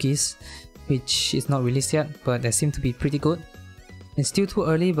lucky cookies, which is not released yet, but they seem to be pretty good. It's still too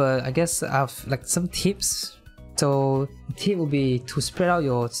early, but I guess I have like some tips. So the tip would be to spread out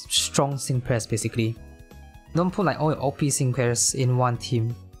your strong sync pairs basically. Don't put like all your OP sync pairs in one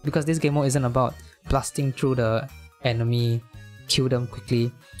team, because this game mode isn't about blasting through the enemy, kill them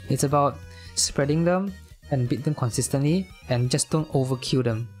quickly. It's about spreading them and beat them consistently, and just don't overkill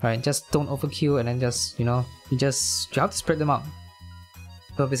them, right? Just don't overkill, and then just, you know, you have to spread them out.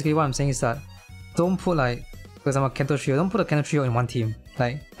 So basically what I'm saying is that don't put like, for example, Kanto Trio, don't put a Kanto Trio in one team.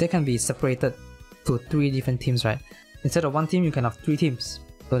 Like, they can be separated to 3 different teams, right? Instead of one team, you can have 3 teams.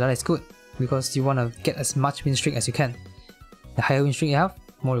 So that is good, because you want to get as much win streak as you can. The higher win streak you have,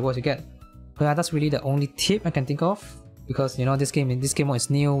 more rewards you get. But yeah, that's really the only tip I can think of, because you know this game mode is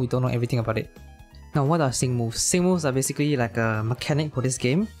new, we don't know everything about it. Now what are sync moves? Sync moves are basically like a mechanic for this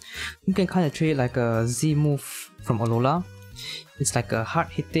game. You can kind of treat it like a Z move from Alola. It's like a hard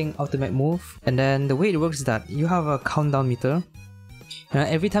hitting ultimate move, and then the way it works is that you have a countdown meter, and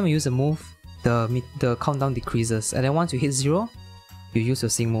every time you use a move, the countdown decreases, and then once you hit 0, you use your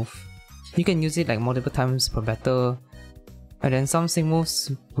sync move. You can use it like multiple times per battle, and then some sync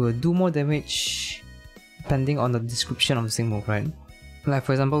moves will do more damage depending on the description of the sync move, right? Like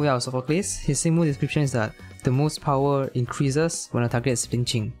for example, we have Sophocles. His sync move description is that the move's power increases when a target is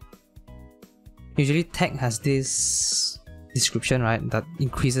flinching. Usually tech has this description, right, that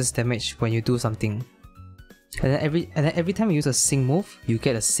increases damage when you do something. And then every time you use a sync move, you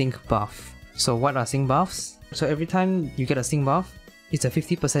get a sync buff. So what are sync buffs? So every time you get a sync buff, it's a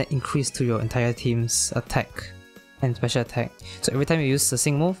 50% increase to your entire team's attack and special attack. So every time you use a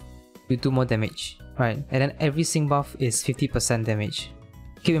sync move, you do more damage, right? And then every sync buff is 50% damage.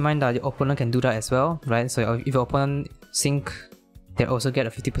 Keep in mind that your opponent can do that as well, right? So if your opponent sync, they also get a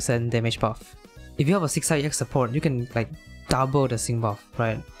 50% damage buff. If you have a 6-star EX support, you can like double the sync buff,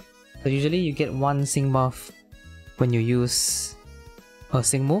 right? So usually you get 1 sync buff when you use a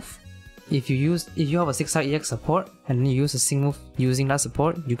sync move. If you have a 6-star EX support and then you use a sync move using that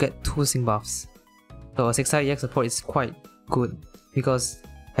support, you get 2 sync buffs. So a 6-star EX support is quite good, because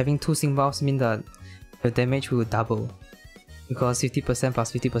having 2 sync buffs means that the damage will double, because 50%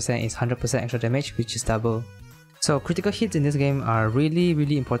 plus 50% is 100% extra damage, which is double. So critical hits in this game are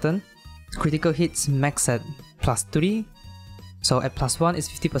really important. Critical hits max at +3. So at +1 is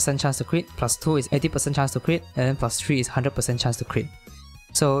 50% chance to crit, +2 is 80% chance to crit, and then +3 is 100% chance to crit.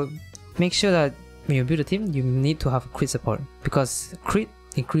 So make sure that when you build a team, you need to have crit support because crit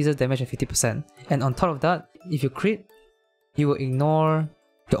increases damage by 50%. And on top of that, if you crit, you will ignore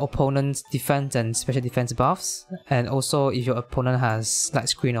your opponent's defense and special defense buffs, and also if your opponent has light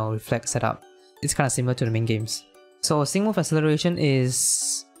screen or reflect setup. It's kind of similar to the main games. So sync move acceleration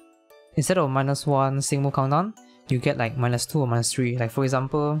is, instead of -1 sync move countdown, you get like -2 or -3. Like for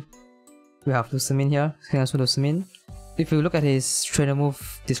example, we have Lusamin here, Lusamin. If you look at his trainer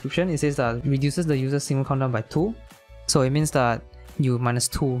move description, it says that it reduces the user's sync move countdown by 2. So it means that you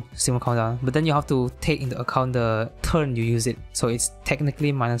 -2 sync move countdown, but then you have to take into account the turn you use it, so it's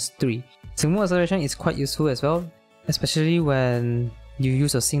technically -3. Sync move acceleration is quite useful as well, especially when you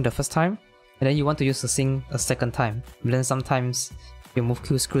use a sync the first time, and then you want to use the sync a second time. But then sometimes your move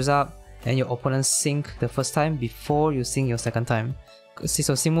queue screws up, and your opponent sync the first time before you sync your second time.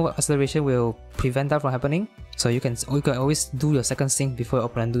 So sync move acceleration will prevent that from happening, so you can always do your second sync before your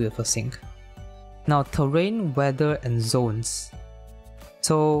opponent do your first sync. Now terrain, weather, and zones.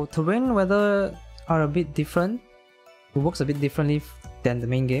 So terrain, weather are a bit different. It works a bit differently than the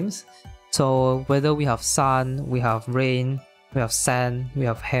main games. So weather, we have sun, we have rain, we have sand, we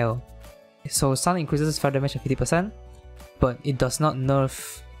have hail. So sun increases fire damage by 50%, but it does not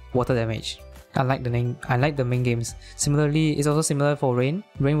nerf water damage. Unlike the main games. Similarly, it's also similar for rain.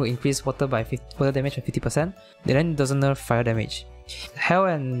 Rain will increase water damage by 50%, then it doesn't nerf fire damage. Hail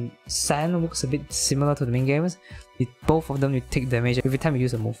and sand works a bit similar to the main games. Both of them you take damage every time you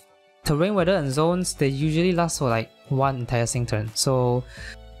use a move. Terrain, weather, and zones, they usually last for like one entire sync turn. So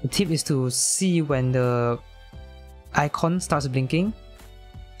the tip is to see when the icon starts blinking.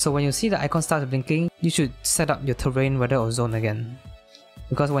 So when you see the icon starts blinking, you should set up your terrain, weather, or zone again.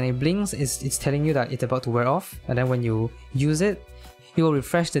 Because when it blinks, it's telling you that it's about to wear off, and then when you use it, it will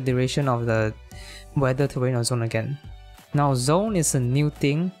refresh the duration of the weather, terrain, or zone again. Now zone is a new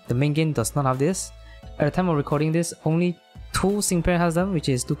thing, the main game does not have this. At the time of recording this, only 2 sync pair has them, which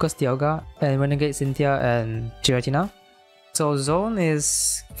is Lucas Dialga and Renegade Cynthia and Giratina. So zone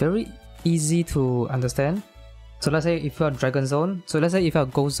is very easy to understand. So let's say if you are Dragon Zone, so let's say if you are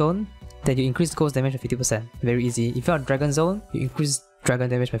Ghost Zone, then you increase Ghost damage by 50%. Very easy. If you are Dragon Zone, you increase Dragon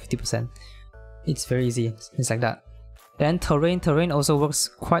damage by 50%. It's very easy, it's like that. Then terrain also works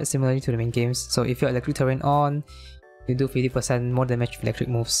quite similarly to the main games. So if you have electric terrain on, you do 50% more damage with electric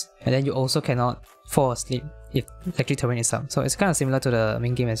moves. And then you also cannot fall asleep if electric terrain is up. So it's kind of similar to the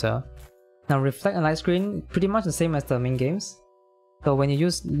main game as well. Now reflect and light screen, pretty much the same as the main games. So when you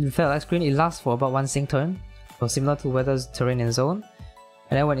use reflect and light screen, it lasts for about 1 sync turn. So similar to weather, terrain, and zone.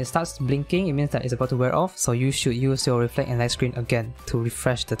 And then when it starts blinking, it means that it's about to wear off, so you should use your reflect and light screen again to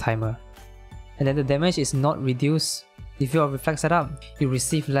refresh the timer. And then the damage is not reduced. If you have reflect setup, you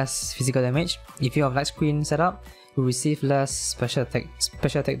receive less physical damage. If you have light screen setup, you receive less special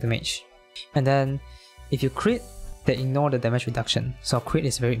attack damage. And then if you crit, they ignore the damage reduction. So crit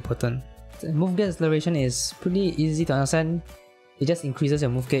is very important. The move gauge acceleration is pretty easy to understand. It just increases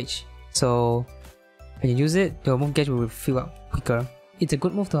your move gauge. So when you use it, your move gauge will fill up quicker. It's a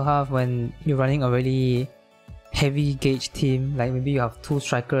good move to have when you're running a really heavy gauge team, like maybe you have 2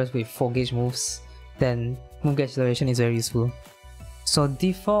 strikers with 4 gauge moves, then move gauge acceleration is very useful. So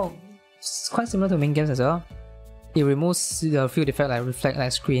default, it's quite similar to main games as well. It removes the field effect like reflect,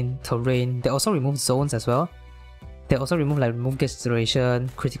 light screen, terrain. They also remove zones as well. They also remove like move gauge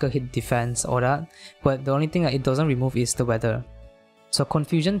acceleration, critical hit defense, all that. But the only thing that it doesn't remove is the weather. So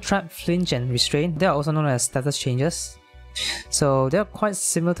confusion, trap, flinch, and restrain, they are also known as status changes. So they're quite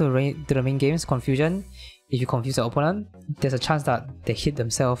similar to the main games. Confusion, if you confuse the opponent, there's a chance that they hit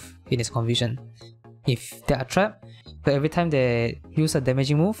themselves in its confusion. If they are trapped, so every time they use a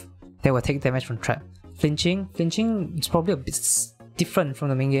damaging move, they will take damage from trap. Flinching is probably a bit different from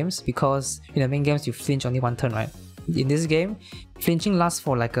the main games, because in the main games you flinch only 1 turn, right? In this game, flinching lasts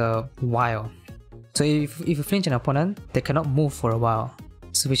for like a while. So if you flinch an opponent, they cannot move for a while.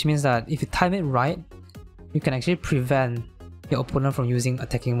 So which means that if you time it right, you can actually prevent your opponent from using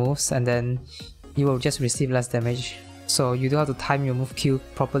attacking moves, and then you will just receive less damage. So you do have to time your move queue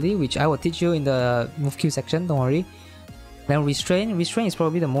properly, which I will teach you in the move queue section, don't worry. Then restrain is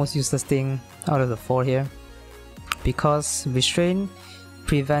probably the most useless thing out of the 4 here, because restrain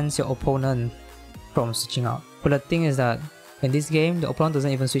prevents your opponent from switching out. But the thing is that in this game, the opponent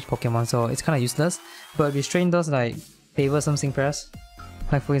doesn't even switch Pokemon, so it's kind of useless. But restrain does like favor some sync pairs.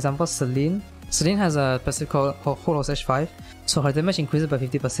 Like for example, Celine has a passive called Hold Hostage 5, so her damage increases by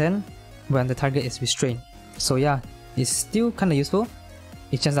 50% when the target is restrained. So yeah, it's still kinda useful.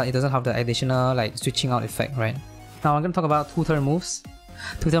 It's just that it doesn't have the additional like switching out effect, right? Now I'm gonna talk about 2-turn moves.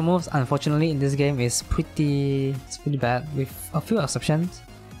 2-turn moves, unfortunately, in this game is pretty bad with a few exceptions.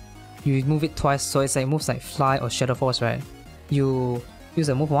 you move it twice, so it's like moves like Fly or Shadow Force, right? You use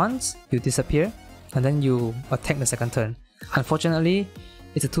a move once, you disappear, and then you attack the second turn. Unfortunately,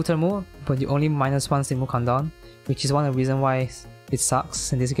 it's a 2-turn move, but you only -1 single cooldown, which is one of the reasons why it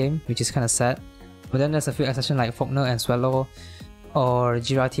sucks in this game, which is kind of sad. But then there's a few exceptions like Faulkner and Swallow, or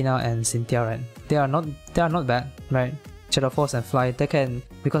Giratina and Cynthia, right? They are not bad, right? Shadow Force and Fly, they can,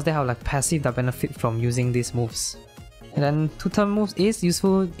 because they have like passive that benefit from using these moves. And then 2-turn moves is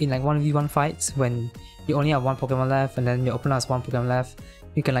useful in like 1v1 fights when you only have one Pokemon left and then your opponent has one Pokemon left.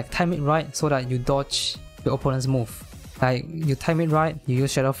 You can like time it right so that you dodge your opponent's move. Like you time it right, you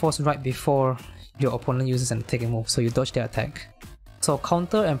use Shadow Force right before your opponent uses an attacking move, so you dodge their attack. So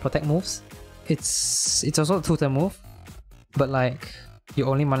counter and protect moves, it's also a 2-turn move, but like you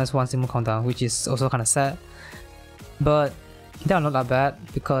only -1 single cooldown, which is also kind of sad. But they are not that bad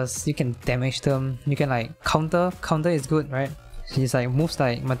because you can damage them. You can like counter is good, right? It's like moves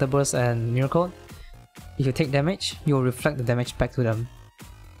like Metal Burst and Miracle. If you take damage, you will reflect the damage back to them.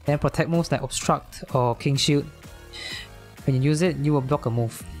 Then protect moves like Obstruct or King Shield. When you use it, you will block a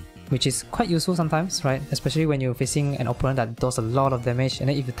move, which is quite useful sometimes, right? Especially when you're facing an opponent that does a lot of damage, and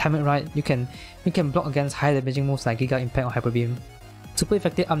then if you time it right, you can block against high damaging moves like Giga Impact or Hyper Beam. Super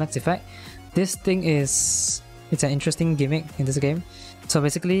effective up next effect. This thing is, it's an interesting gimmick in this game. So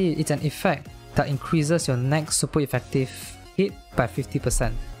basically, it's an effect that increases your next super effective hit by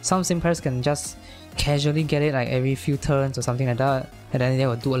 50%. Some sim players can just casually get it like every few turns or something like that, and then they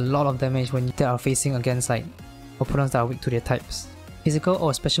will do a lot of damage when they are facing against like opponents that are weak to their types. Physical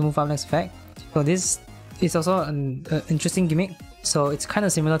or special move up next effect. So this is also an interesting gimmick. So it's kind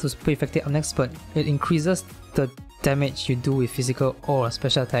of similar to super effective up next, but it increases the damage you do with physical or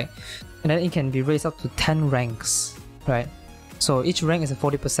special attack, and then it can be raised up to 10 ranks, right? So each rank is a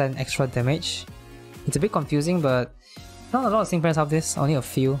 40% extra damage. It's a bit confusing, but not a lot of sim players have this, only a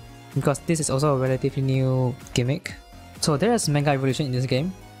few, because this is also a relatively new gimmick. So there is Mega Evolution in this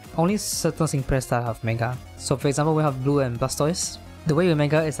game. Only certain sim players that have Mega. So for example, we have Blue and Blastoise. The way you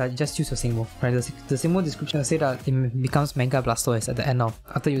Mega is that you just use your Sing move, right? The Sing move description will say that it becomes Mega Blastoise at the end of,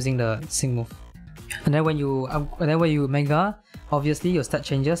 after using the Sing move. And then when you Mega, obviously your stat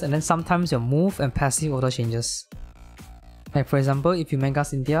changes, and then sometimes your move and passive also changes. Like for example, if you Mega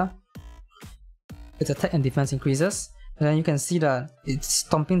Cynthia, its attack and defense increases, and then you can see that its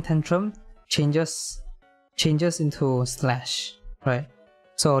Stomping Tantrum changes into Slash, right?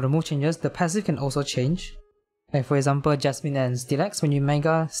 So the move changes, the passive can also change. Like for example, Jasmine and Steelix, when you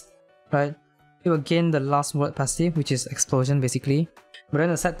Mega, right, it will gain the last word passive, which is Explosion basically. But then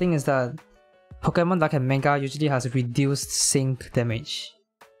the sad thing is that Pokemon that can Mega usually has reduced sync damage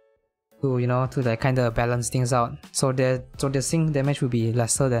to, you know, to like kind of balance things out. So the sync damage will be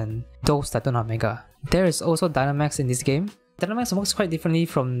lesser than those that don't have Mega. There is also Dynamax in this game. Dynamax works quite differently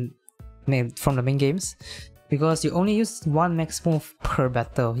from the main games, because you only use one max move per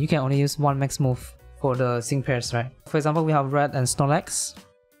battle. You can only use one max move for the sync pairs, right? For example, we have Red and Snorlax.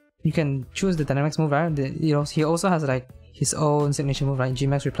 You can choose the Dynamax move, right? You know, he also has like his own signature move, right?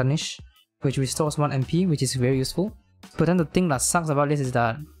 G-Max Replenish, which restores 1 MP, which is very useful. But then the thing that sucks about this is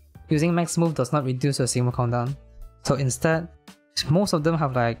that using max move does not reduce your Sigma cooldown. So instead, most of them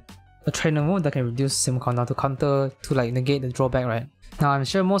have like a trainer move that can reduce Sigma cooldown to counter, to like negate the drawback, right? Now I'm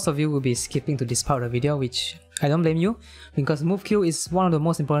sure most of you will be skipping to this part of the video, which I don't blame you, because move queue is one of the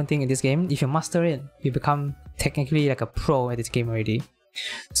most important things in this game. If you master it, you become technically like a pro at this game already.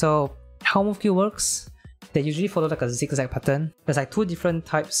 So how move queue works, they usually follow like a zigzag pattern. There's like two different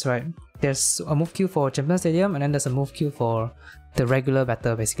types, right? There's a move queue for Champion Stadium, and then there's a move queue for the regular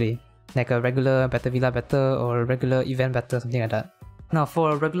battle basically. Like a regular Battle Villa battle or a regular event battle, something like that. Now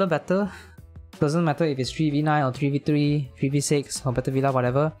for a regular battle, doesn't matter if it's 3v9 or 3v3, 3v6 or Battle Villa,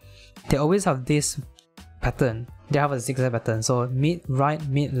 whatever, they always have this pattern. They have a zigzag pattern. So mid, right,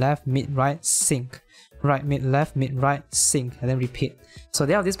 mid, left, mid, right, sync. Right, mid, left, mid, right, sync, and then repeat. So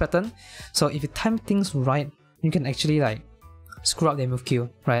they have this pattern. So if you time things right, you can actually like screw up their move queue,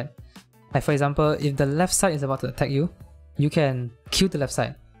 right? Like for example, if the left side is about to attack you, you can kill the left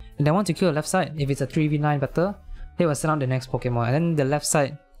side. And then once you kill the left side, if it's a 3v9 battle, they will send out the next Pokemon, and then the left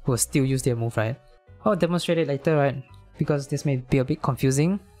side will still use their move, right? I'll demonstrate it later, right? Because this may be a bit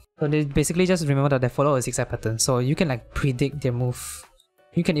confusing. So they basically just remember that they follow a zigzag pattern, so you can like predict their move.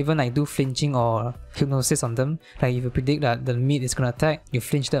 You can even like do flinching or hypnosis on them. Like if you predict that the mid is gonna attack, you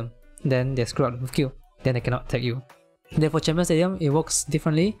flinch them, then they screw up the move queue, then they cannot attack you. Then for Champion Stadium, it works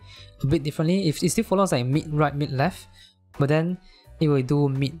differently, a bit differently. If it still follows like mid, right, mid, left, but then it will do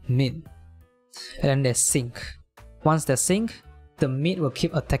mid, mid, and then they sync. Once they sync, the mid will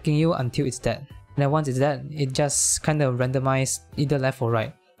keep attacking you until it's dead. And then once it's dead, it just kind of randomizes either left or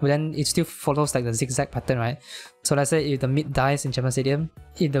right. but then it still follows like the zigzag pattern, right? So let's say if the mid dies in Champion Stadium,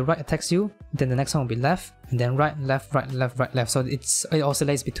 if the right attacks you, then the next one will be left, and then right, left, right, left, right, left. So it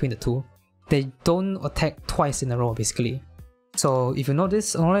oscillates between the two. They don't attack twice in a row, basically. So if you know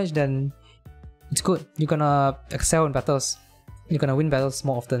this knowledge, then it's good. You're gonna excel in battles. You're gonna win battles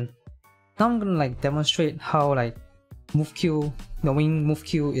more often. Now I'm gonna like demonstrate how like move Q, knowing move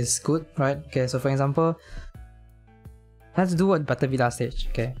Q is good, right? Okay, so for example, let's do a Battle Villa stage,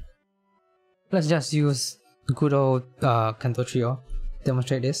 okay? Let's just use good old Kanto Trio,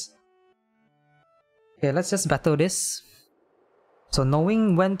 demonstrate this. Okay, let's just battle this. So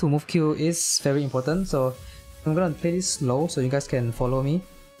knowing when to move Q is very important, so I'm gonna play this slow so you guys can follow me.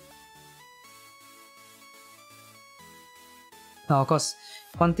 Now of course,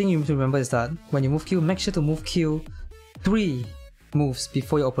 one thing you need to remember is that when you move Q, make sure to move Q 3 moves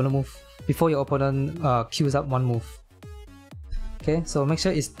before your opponent queues up 1 move. Okay, so make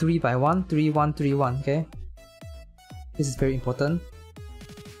sure it's 3 by 1, 3, 1, 3, 1, okay? This is very important.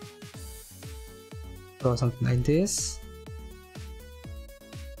 So something like this.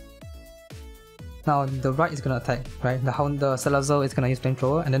 Now the right is gonna attack, right? The Salazar is gonna use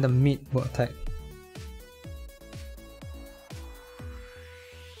flamethrower, and then the mid will attack.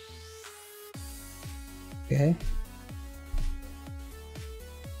 Okay.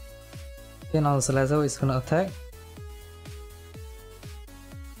 Okay, now the Salazar is gonna attack.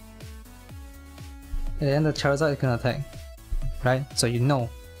 And then the Charizard is gonna attack, right? So you know,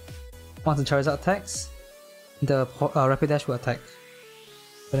 once the Charizard attacks, the Rapidash will attack.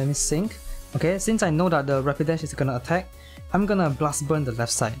 So let me sync. Okay, since I know that the Rapidash is gonna attack, I'm gonna Blast Burn the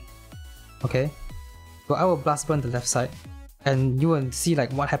left side. Okay, so I will Blast Burn the left side, and you will see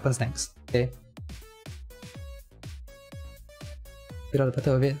like what happens next. Okay, get out of the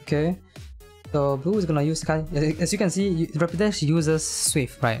battle a bit. Okay, so blue is gonna use as you can see, Rapidash uses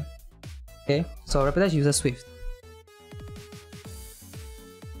Swift, right? Okay, so Rapidash uses Swift.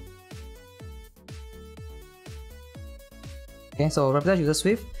 Okay, so Rapidash uses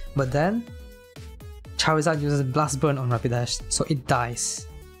Swift, but then Charizard uses Blast Burn on Rapidash, so it dies.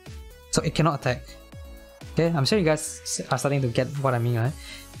 So it cannot attack. Okay, I'm sure you guys are starting to get what I mean, right?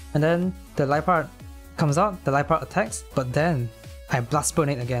 And then the Liepard comes out, the Liepard attacks, but then I Blast Burn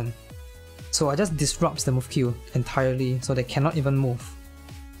it again. So I just disrupts the move queue entirely, so they cannot even move.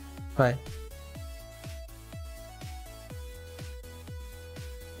 Right.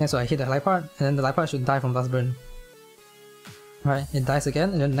 And so I hit the Liepard, and then the Liepard should die from Blast Burn. Right, it dies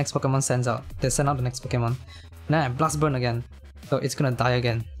again, and then the next Pokemon sends out. They send out the next Pokemon. And then I Blast Burn again, so it's gonna die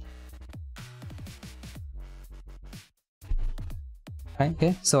again. Right,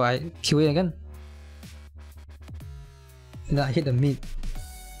 okay, so I Q it again. And then I hit the mid.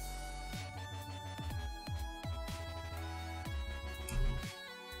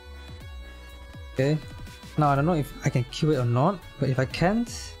 Okay, now I don't know if I can Q it or not, but if I can't,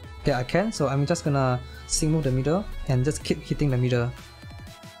 yeah I can, so I'm just gonna sync move the middle and just keep hitting the middle.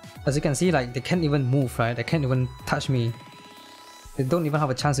 As you can see, like they can't even move, right? They can't even touch me. They don't even have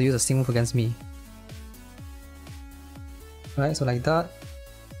a chance to use a sync move against me. Right, so like that.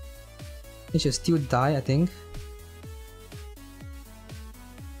 It should still die, I think.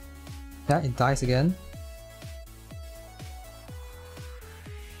 Yeah, it dies again.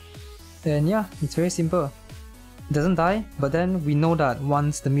 And yeah, it's very simple. It doesn't die, but then we know that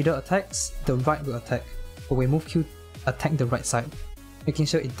once the middle attacks, the right will attack. But we move Q, attack the right side, making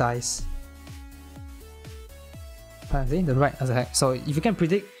sure it dies. See, the right has attack. So if you can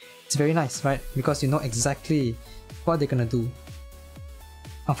predict, it's very nice, right? Because you know exactly what they're gonna do.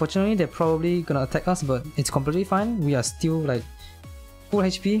 Unfortunately, they're probably gonna attack us, but it's completely fine. We are still like full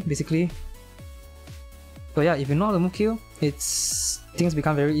HP basically. So yeah, if you know how to move Q, things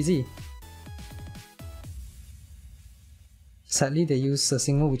become very easy. Sadly, they use a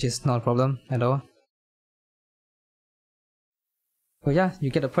sync move, which is not a problem at all. But yeah, you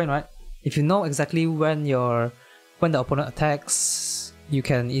get the point, right? If you know exactly when the opponent attacks, you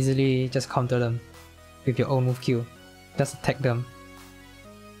can easily just counter them with your own move Q. Just attack them.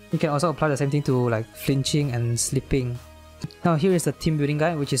 You can also apply the same thing to like flinching and slipping. Now here is the team building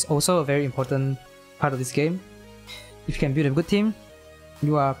guide, which is also a very important part of this game. If you can build a good team,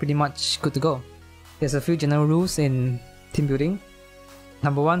 you are pretty much good to go. There's a few general rules in team building.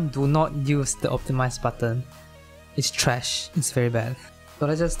 Number 1, do not use the optimize button. It's trash, it's very bad. So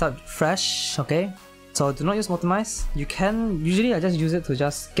let's just start fresh, okay? So do not use optimize. You can, usually I just use it to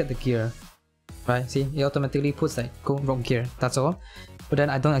just get the gear. Right, see, it automatically puts like go rock gear, that's all. But then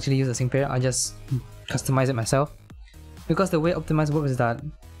I don't actually use a sync pair, I just customize it myself. Because the way optimize works is that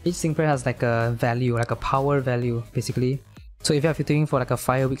each sync pair has like a value, like a power value basically. So if you are filtering for like a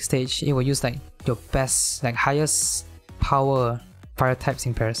fire weak stage, it will use like your best, like highest power fire types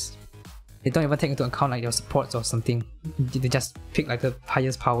in pairs. They don't even take into account like your supports or something. They just pick like the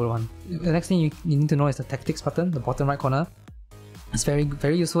highest power one. The next thing you need to know is the tactics button, the bottom right corner. It's very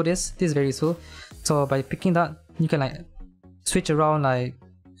useful. This is very useful. So by picking that, you can like switch around like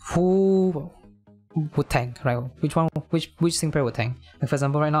who would tank, right? Which sync pair would tank. Like for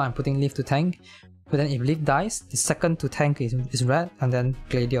example, right now I'm putting Leaf to tank, but then if Leaf dies, the second to tank is red, and then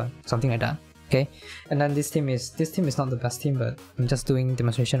Gladion, something like that. Okay, and then this team is not the best team, but I'm just doing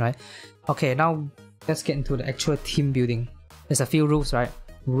demonstration, right? Okay, now let's get into the actual team building. There's a few rules, right?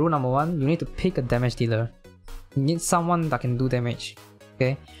 Rule number 1, you need to pick a damage dealer. You need someone that can do damage.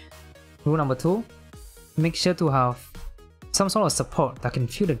 Okay. Rule number 2, make sure to have some sort of support that can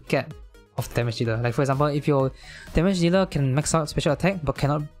fill the gap of the damage dealer. Like for example, if your damage dealer can max out special attack but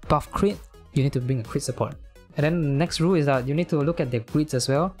cannot buff crit, you need to bring a crit support. And then the next rule is that you need to look at their grids as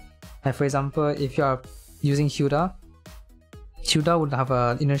well. Like for example, if you are using Hilda would have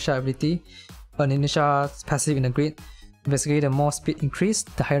an inertia ability, an inertia passive in the grid. Basically, the more speed increase,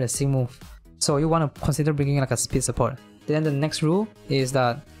 the higher the sync move. So you want to consider bringing like a speed support. Then the next rule is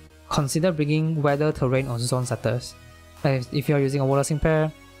that consider bringing weather, terrain, or zone setters. Like if you are using a water sync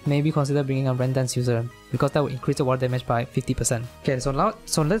pair, maybe consider bringing a rain dance user, because that will increase the water damage by 50%. Okay,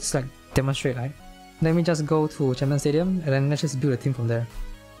 so let's like demonstrate, right? Let me just go to Champion Stadium and then let's just build a team from there.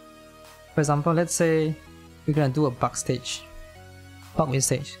 For example, let's say we're gonna do a bug stage. Bug wave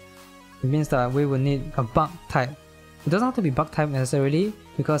stage. It means that we will need a bug type. It doesn't have to be bug type necessarily,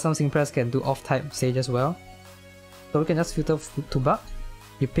 because some sync pairs can do off type stage as well. So we can just filter to bug.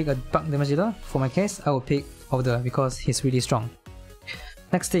 You pick a bug damage dealer. For my case, I will pick Order because he's really strong.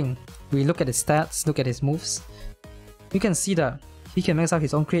 Next thing, we look at his stats, look at his moves. You can see that he can max out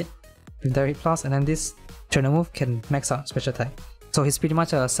his own crit with direct plus, and then this trainer move can max out special attack. So he's pretty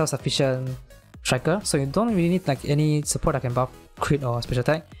much a self-sufficient striker, so you don't really need like any support that can buff crit or special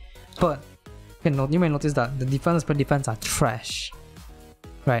attack. But you may notice that the defense are trash,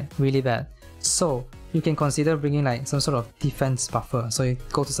 right? Really bad. So you can consider bringing like some sort of defense buffer. So you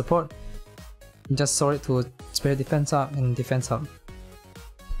go to support, you just sort it to spare defense up and defense up.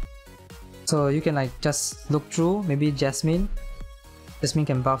 So you can like just look through, maybe Jasmine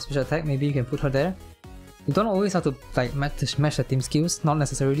can buff special attack, maybe you can put her there. You don't always have to like match the team skills, not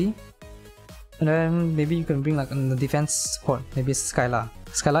necessarily. And then maybe you can bring like the defense support, maybe Skylar.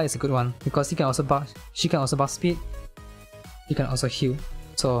 Skylar is a good one because she can also buff speed, she can also heal.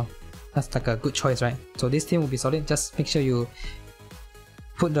 So that's like a good choice, right? So this team will be solid. Just make sure you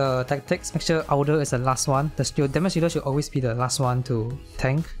put the tactics, make sure Outer is the last one. Your damage dealer should always be the last one to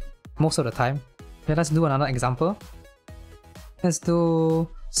tank, most of the time. Okay, let's do another example. Let's do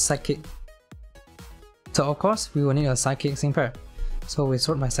Psychic. So of course, we will need a Psychic sync pair. So we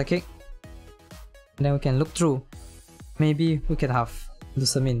sort by Psychic. And then we can look through. Maybe we can have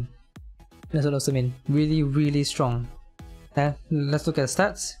Lusamin. Let's do Lusamin. Really strong. And let's look at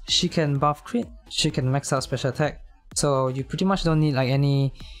stats. She can buff crit, she can max out special attack. So you pretty much don't need like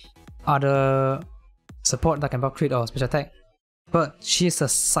any other support that can buff crit or special attack. But she is a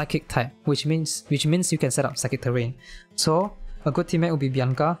Psychic type, which means you can set up Psychic terrain. So a good teammate would be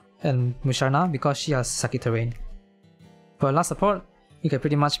Bianca and Musharna because she has Psychic terrain. For last support, you can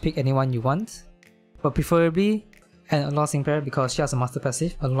pretty much pick anyone you want, but preferably an Alola sync pair because she has a master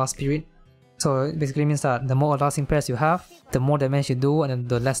passive, Alola Spirit. So it basically means that the more Alola sync pairs you have, the more damage you do and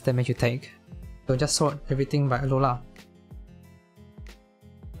the less damage you take. So just sort everything by Alola.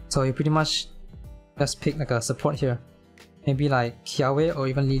 So you pretty much just pick like a support here. Maybe like Kiawe or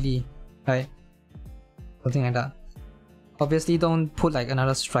even Lily, right? Something like that. Obviously don't put like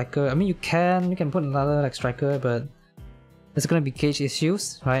another striker. I mean you can put another like striker, but there's gonna be gauge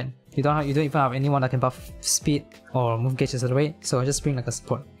issues, right? You don't even have anyone that can buff speed or move gauge accelerate, so just bring like a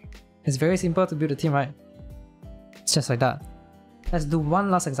support. It's very simple to build a team, right? It's just like that. Let's do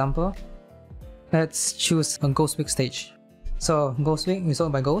one last example. Let's choose a Ghost Week stage. So Ghost Week, we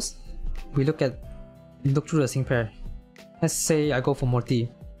sort by Ghost. We look through the sync pair. Let's say I go for Morty.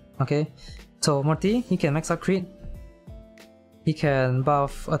 Okay, so Morty, he can max out crit, he can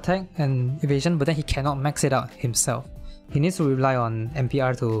buff attack and evasion, but then he cannot max it out himself. He needs to rely on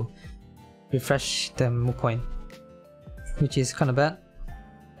MPR to refresh the move point, which is kinda bad.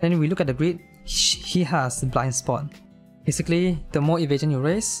 Then we look at the grid, he has blind spot. Basically, the more evasion you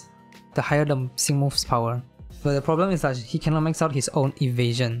raise, the higher the sync move's power. But the problem is that he cannot max out his own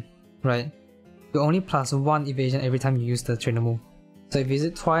evasion, right? You only +1 evasion every time you use the trainer move. So if you use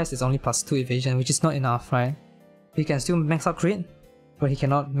it twice, it's only +2 evasion, which is not enough, right? He can still max out crit, but he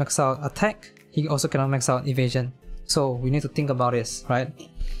cannot max out attack. He also cannot max out evasion. So we need to think about this, right?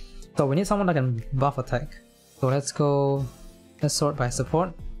 So we need someone that can buff attack. So let's sort by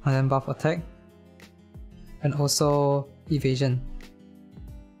support and then buff attack and also evasion.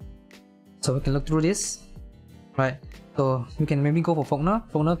 So we can look through this, right? So we can maybe go for Faulkner.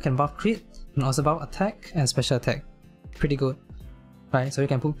 Faulkner can buff crit and also buff attack and special attack. Pretty good, right? So you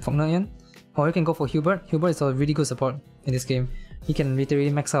can put Faulkner in, or you can go for Hubert. Hubert is a really good support in this game. He can literally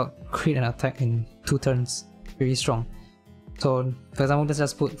max out crit and attack in 2 turns. Very strong. So for example, let's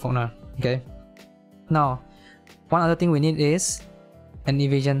just put Faulkner. Okay. Now, one other thing we need is an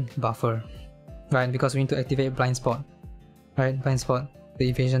evasion buffer, right? Because we need to activate blind spot, right? Blind spot, the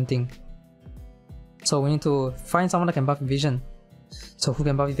evasion thing. So we need to find someone that can buff evasion. So who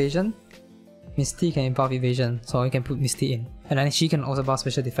can buff evasion? Misty can buff evasion, so we can put Misty in. And then she can also buff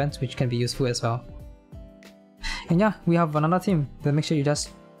special defense, which can be useful as well. And yeah, we have another team. Then make sure you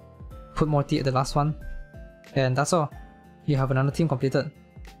just put more T at the last one. And that's all. You have another team completed.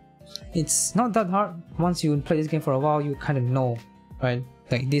 It's not that hard. Once you play this game for a while, you kind of know, right?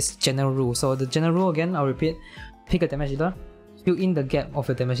 Like this general rule. So the general rule again, I'll repeat. Pick a damage dealer, fill in the gap of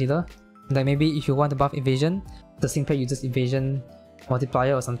the damage dealer. Like maybe if you want to buff evasion, the sync pair uses evasion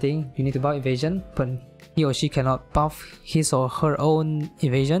multiplier or something, you need to buff evasion, but he or she cannot buff his or her own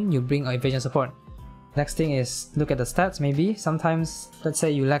evasion, you bring an evasion support. Next thing is look at the stats. Maybe sometimes, let's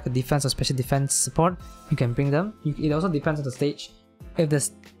say you lack a defense or special defense support, you can bring them. It also depends on the stage. If the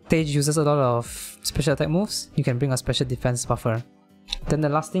stage uses a lot of special attack moves, you can bring a special defense buffer. Then the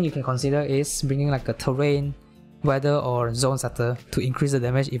last thing you can consider is bringing like a terrain, weather or zone setter to increase the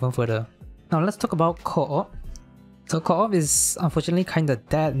damage even further. Now let's talk about co-op. So co-op is unfortunately kinda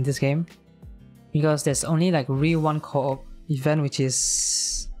dead in this game because there's only like really one co-op event, which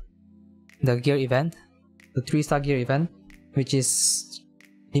is the gear event, the 3-star gear event, which is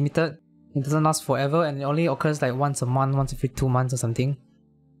limited. It doesn't last forever and it only occurs like once a month, once every 2 months or something.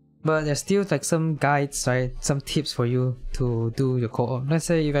 But there's still like some guides, right? Some tips for you to do your co-op. Let's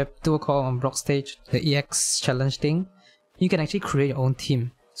say if I do a co-op on block stage, the EX challenge thing, you can actually create your own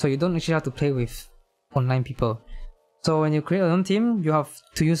team. So you don't actually have to play with online people. So when you create your own team, you have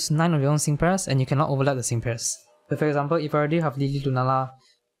to use 9 of your own sync pairs and you cannot overlap the sync pairs. So for example, if I already have Lily Lunala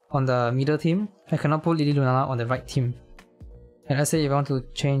on the middle team, I cannot put Lily Lunala on the right team. And let's say if I want to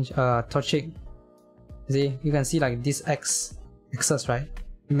change Torchic, see, you can see like this X's, right?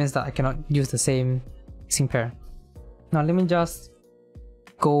 It means that I cannot use the same sync pair. Now let me just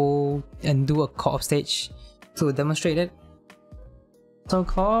go and do a co-op stage to demonstrate it. So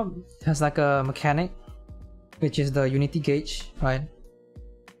co-op has like a mechanic, which is the unity gauge, right?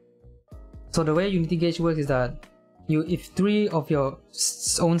 So the way unity gauge works is that if 3 of your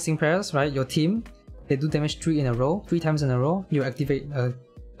own sync pairs, right, your team, they do damage 3 times in a row, you activate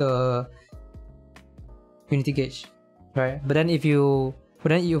the unity gauge, right? But then if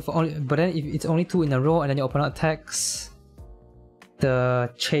it's only 2 in a row and then your opponent attacks,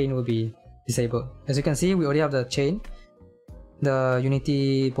 the chain will be disabled. As you can see, we already have the chain, the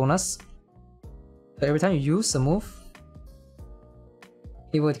unity bonus. But every time you use a move,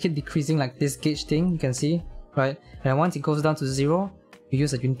 it will keep decreasing like this gauge thing, you can see, right? And once it goes down to 0, you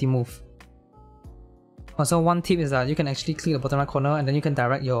use a unity move. Also, one tip is that you can actually click the bottom right corner and then you can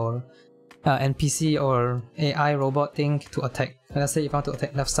direct your NPC or AI robot thing to attack. Let's say if I want to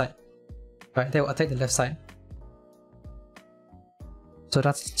attack left side, right? They will attack the left side. So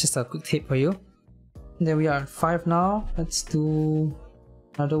that's just a quick tip for you. And then we are at 5 now. Let's do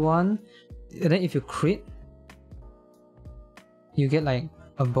another one. And then if you crit, you get like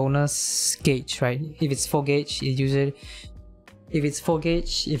a bonus gauge, right? If it's 4 gauge, it usually, if it's 4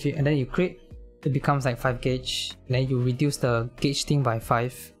 gauge, and then you crit, it becomes like 5 gauge. And then you reduce the gauge thing by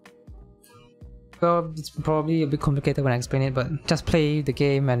 5. Well, it's probably a bit complicated when I explain it, but just play the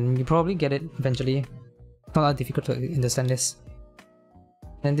game and you probably get it eventually. Not that difficult to understand this.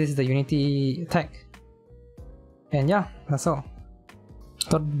 And this is the unity attack. And yeah, that's all.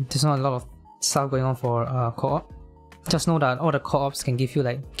 Thought there's not a lot of stuff going on for co-op. Just know that all the co-ops can give you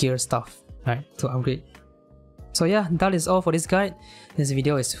like gear stuff, right, to upgrade. So yeah, that is all for this guide. This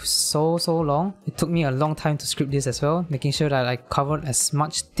video is so long. It took me a long time to script this as well, making sure that I covered as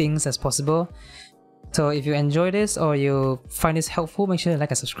much things as possible. So if you enjoy this or you find this helpful, make sure to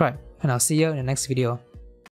like and subscribe, and I'll see you in the next video.